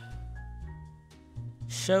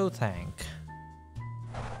 Show tank.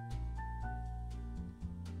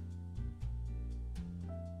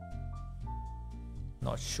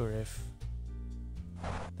 Not sure if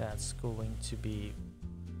that's going to be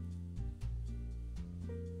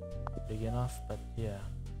big enough, but yeah.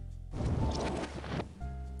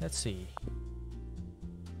 Let's see.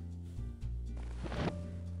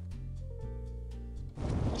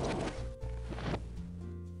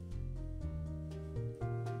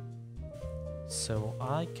 So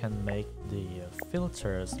I can make the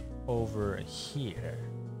filters over here.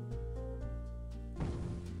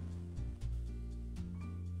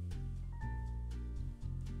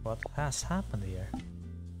 What has happened here?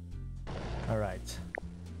 Alright.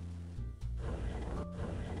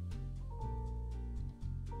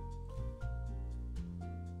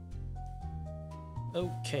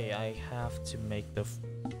 Okay, I have to make the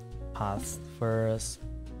path first.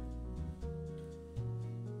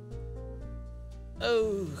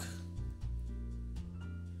 Oh!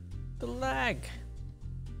 The lag!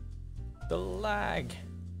 The lag!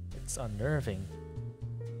 It's unnerving.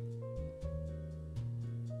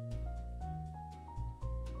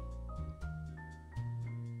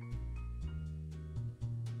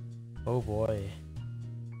 Oh boy.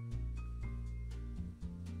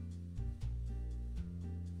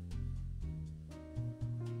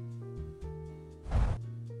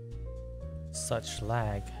 Such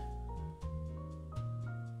lag.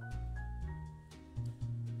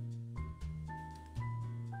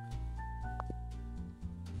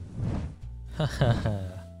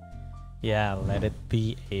 Yeah, let it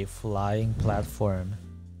be a flying platform.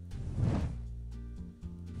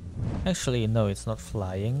 Actually, no, it's not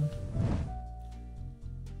flying.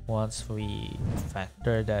 once we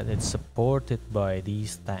factor that it's supported by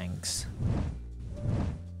these tanks.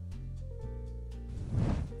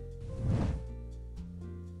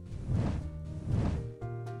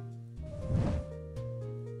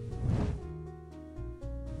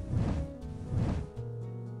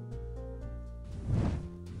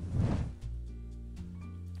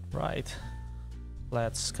 Right,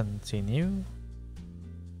 let's continue.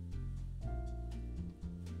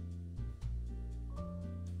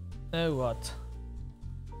 Now what?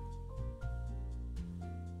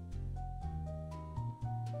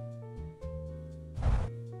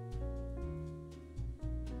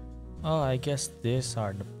 Oh, I guess these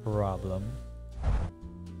are the problem.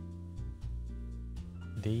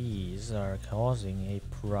 These are causing a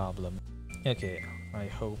problem. Okay, I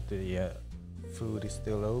hope the food is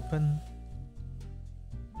still open.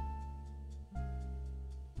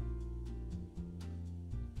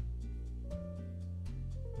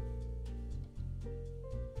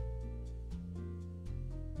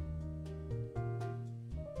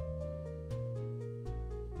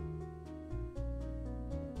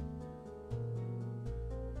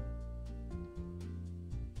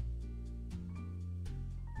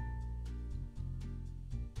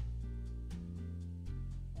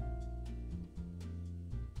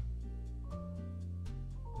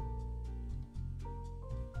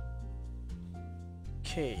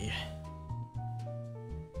 Okay.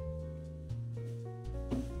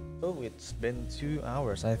 Oh, it's been 2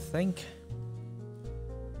 hours. I think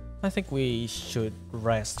we should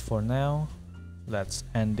rest for now. Let's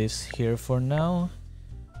end this here for now.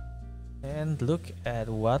 And look at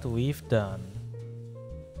what we've done.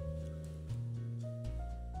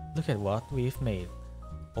 Look at what we've made.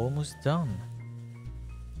 Almost done.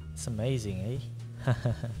 It's amazing, eh?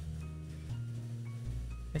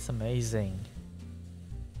 It's amazing.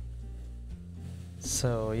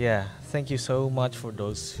 So yeah, thank you so much for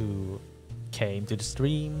those who came to the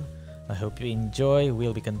stream. I hope you enjoy.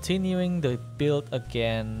 We'll be continuing the build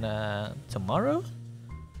again tomorrow.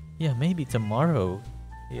 Yeah, maybe tomorrow.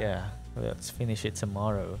 Yeah, let's finish it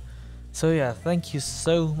tomorrow. So yeah, thank you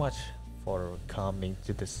so much for coming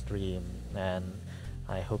to the stream, and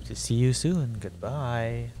I hope to see you soon.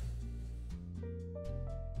 Goodbye.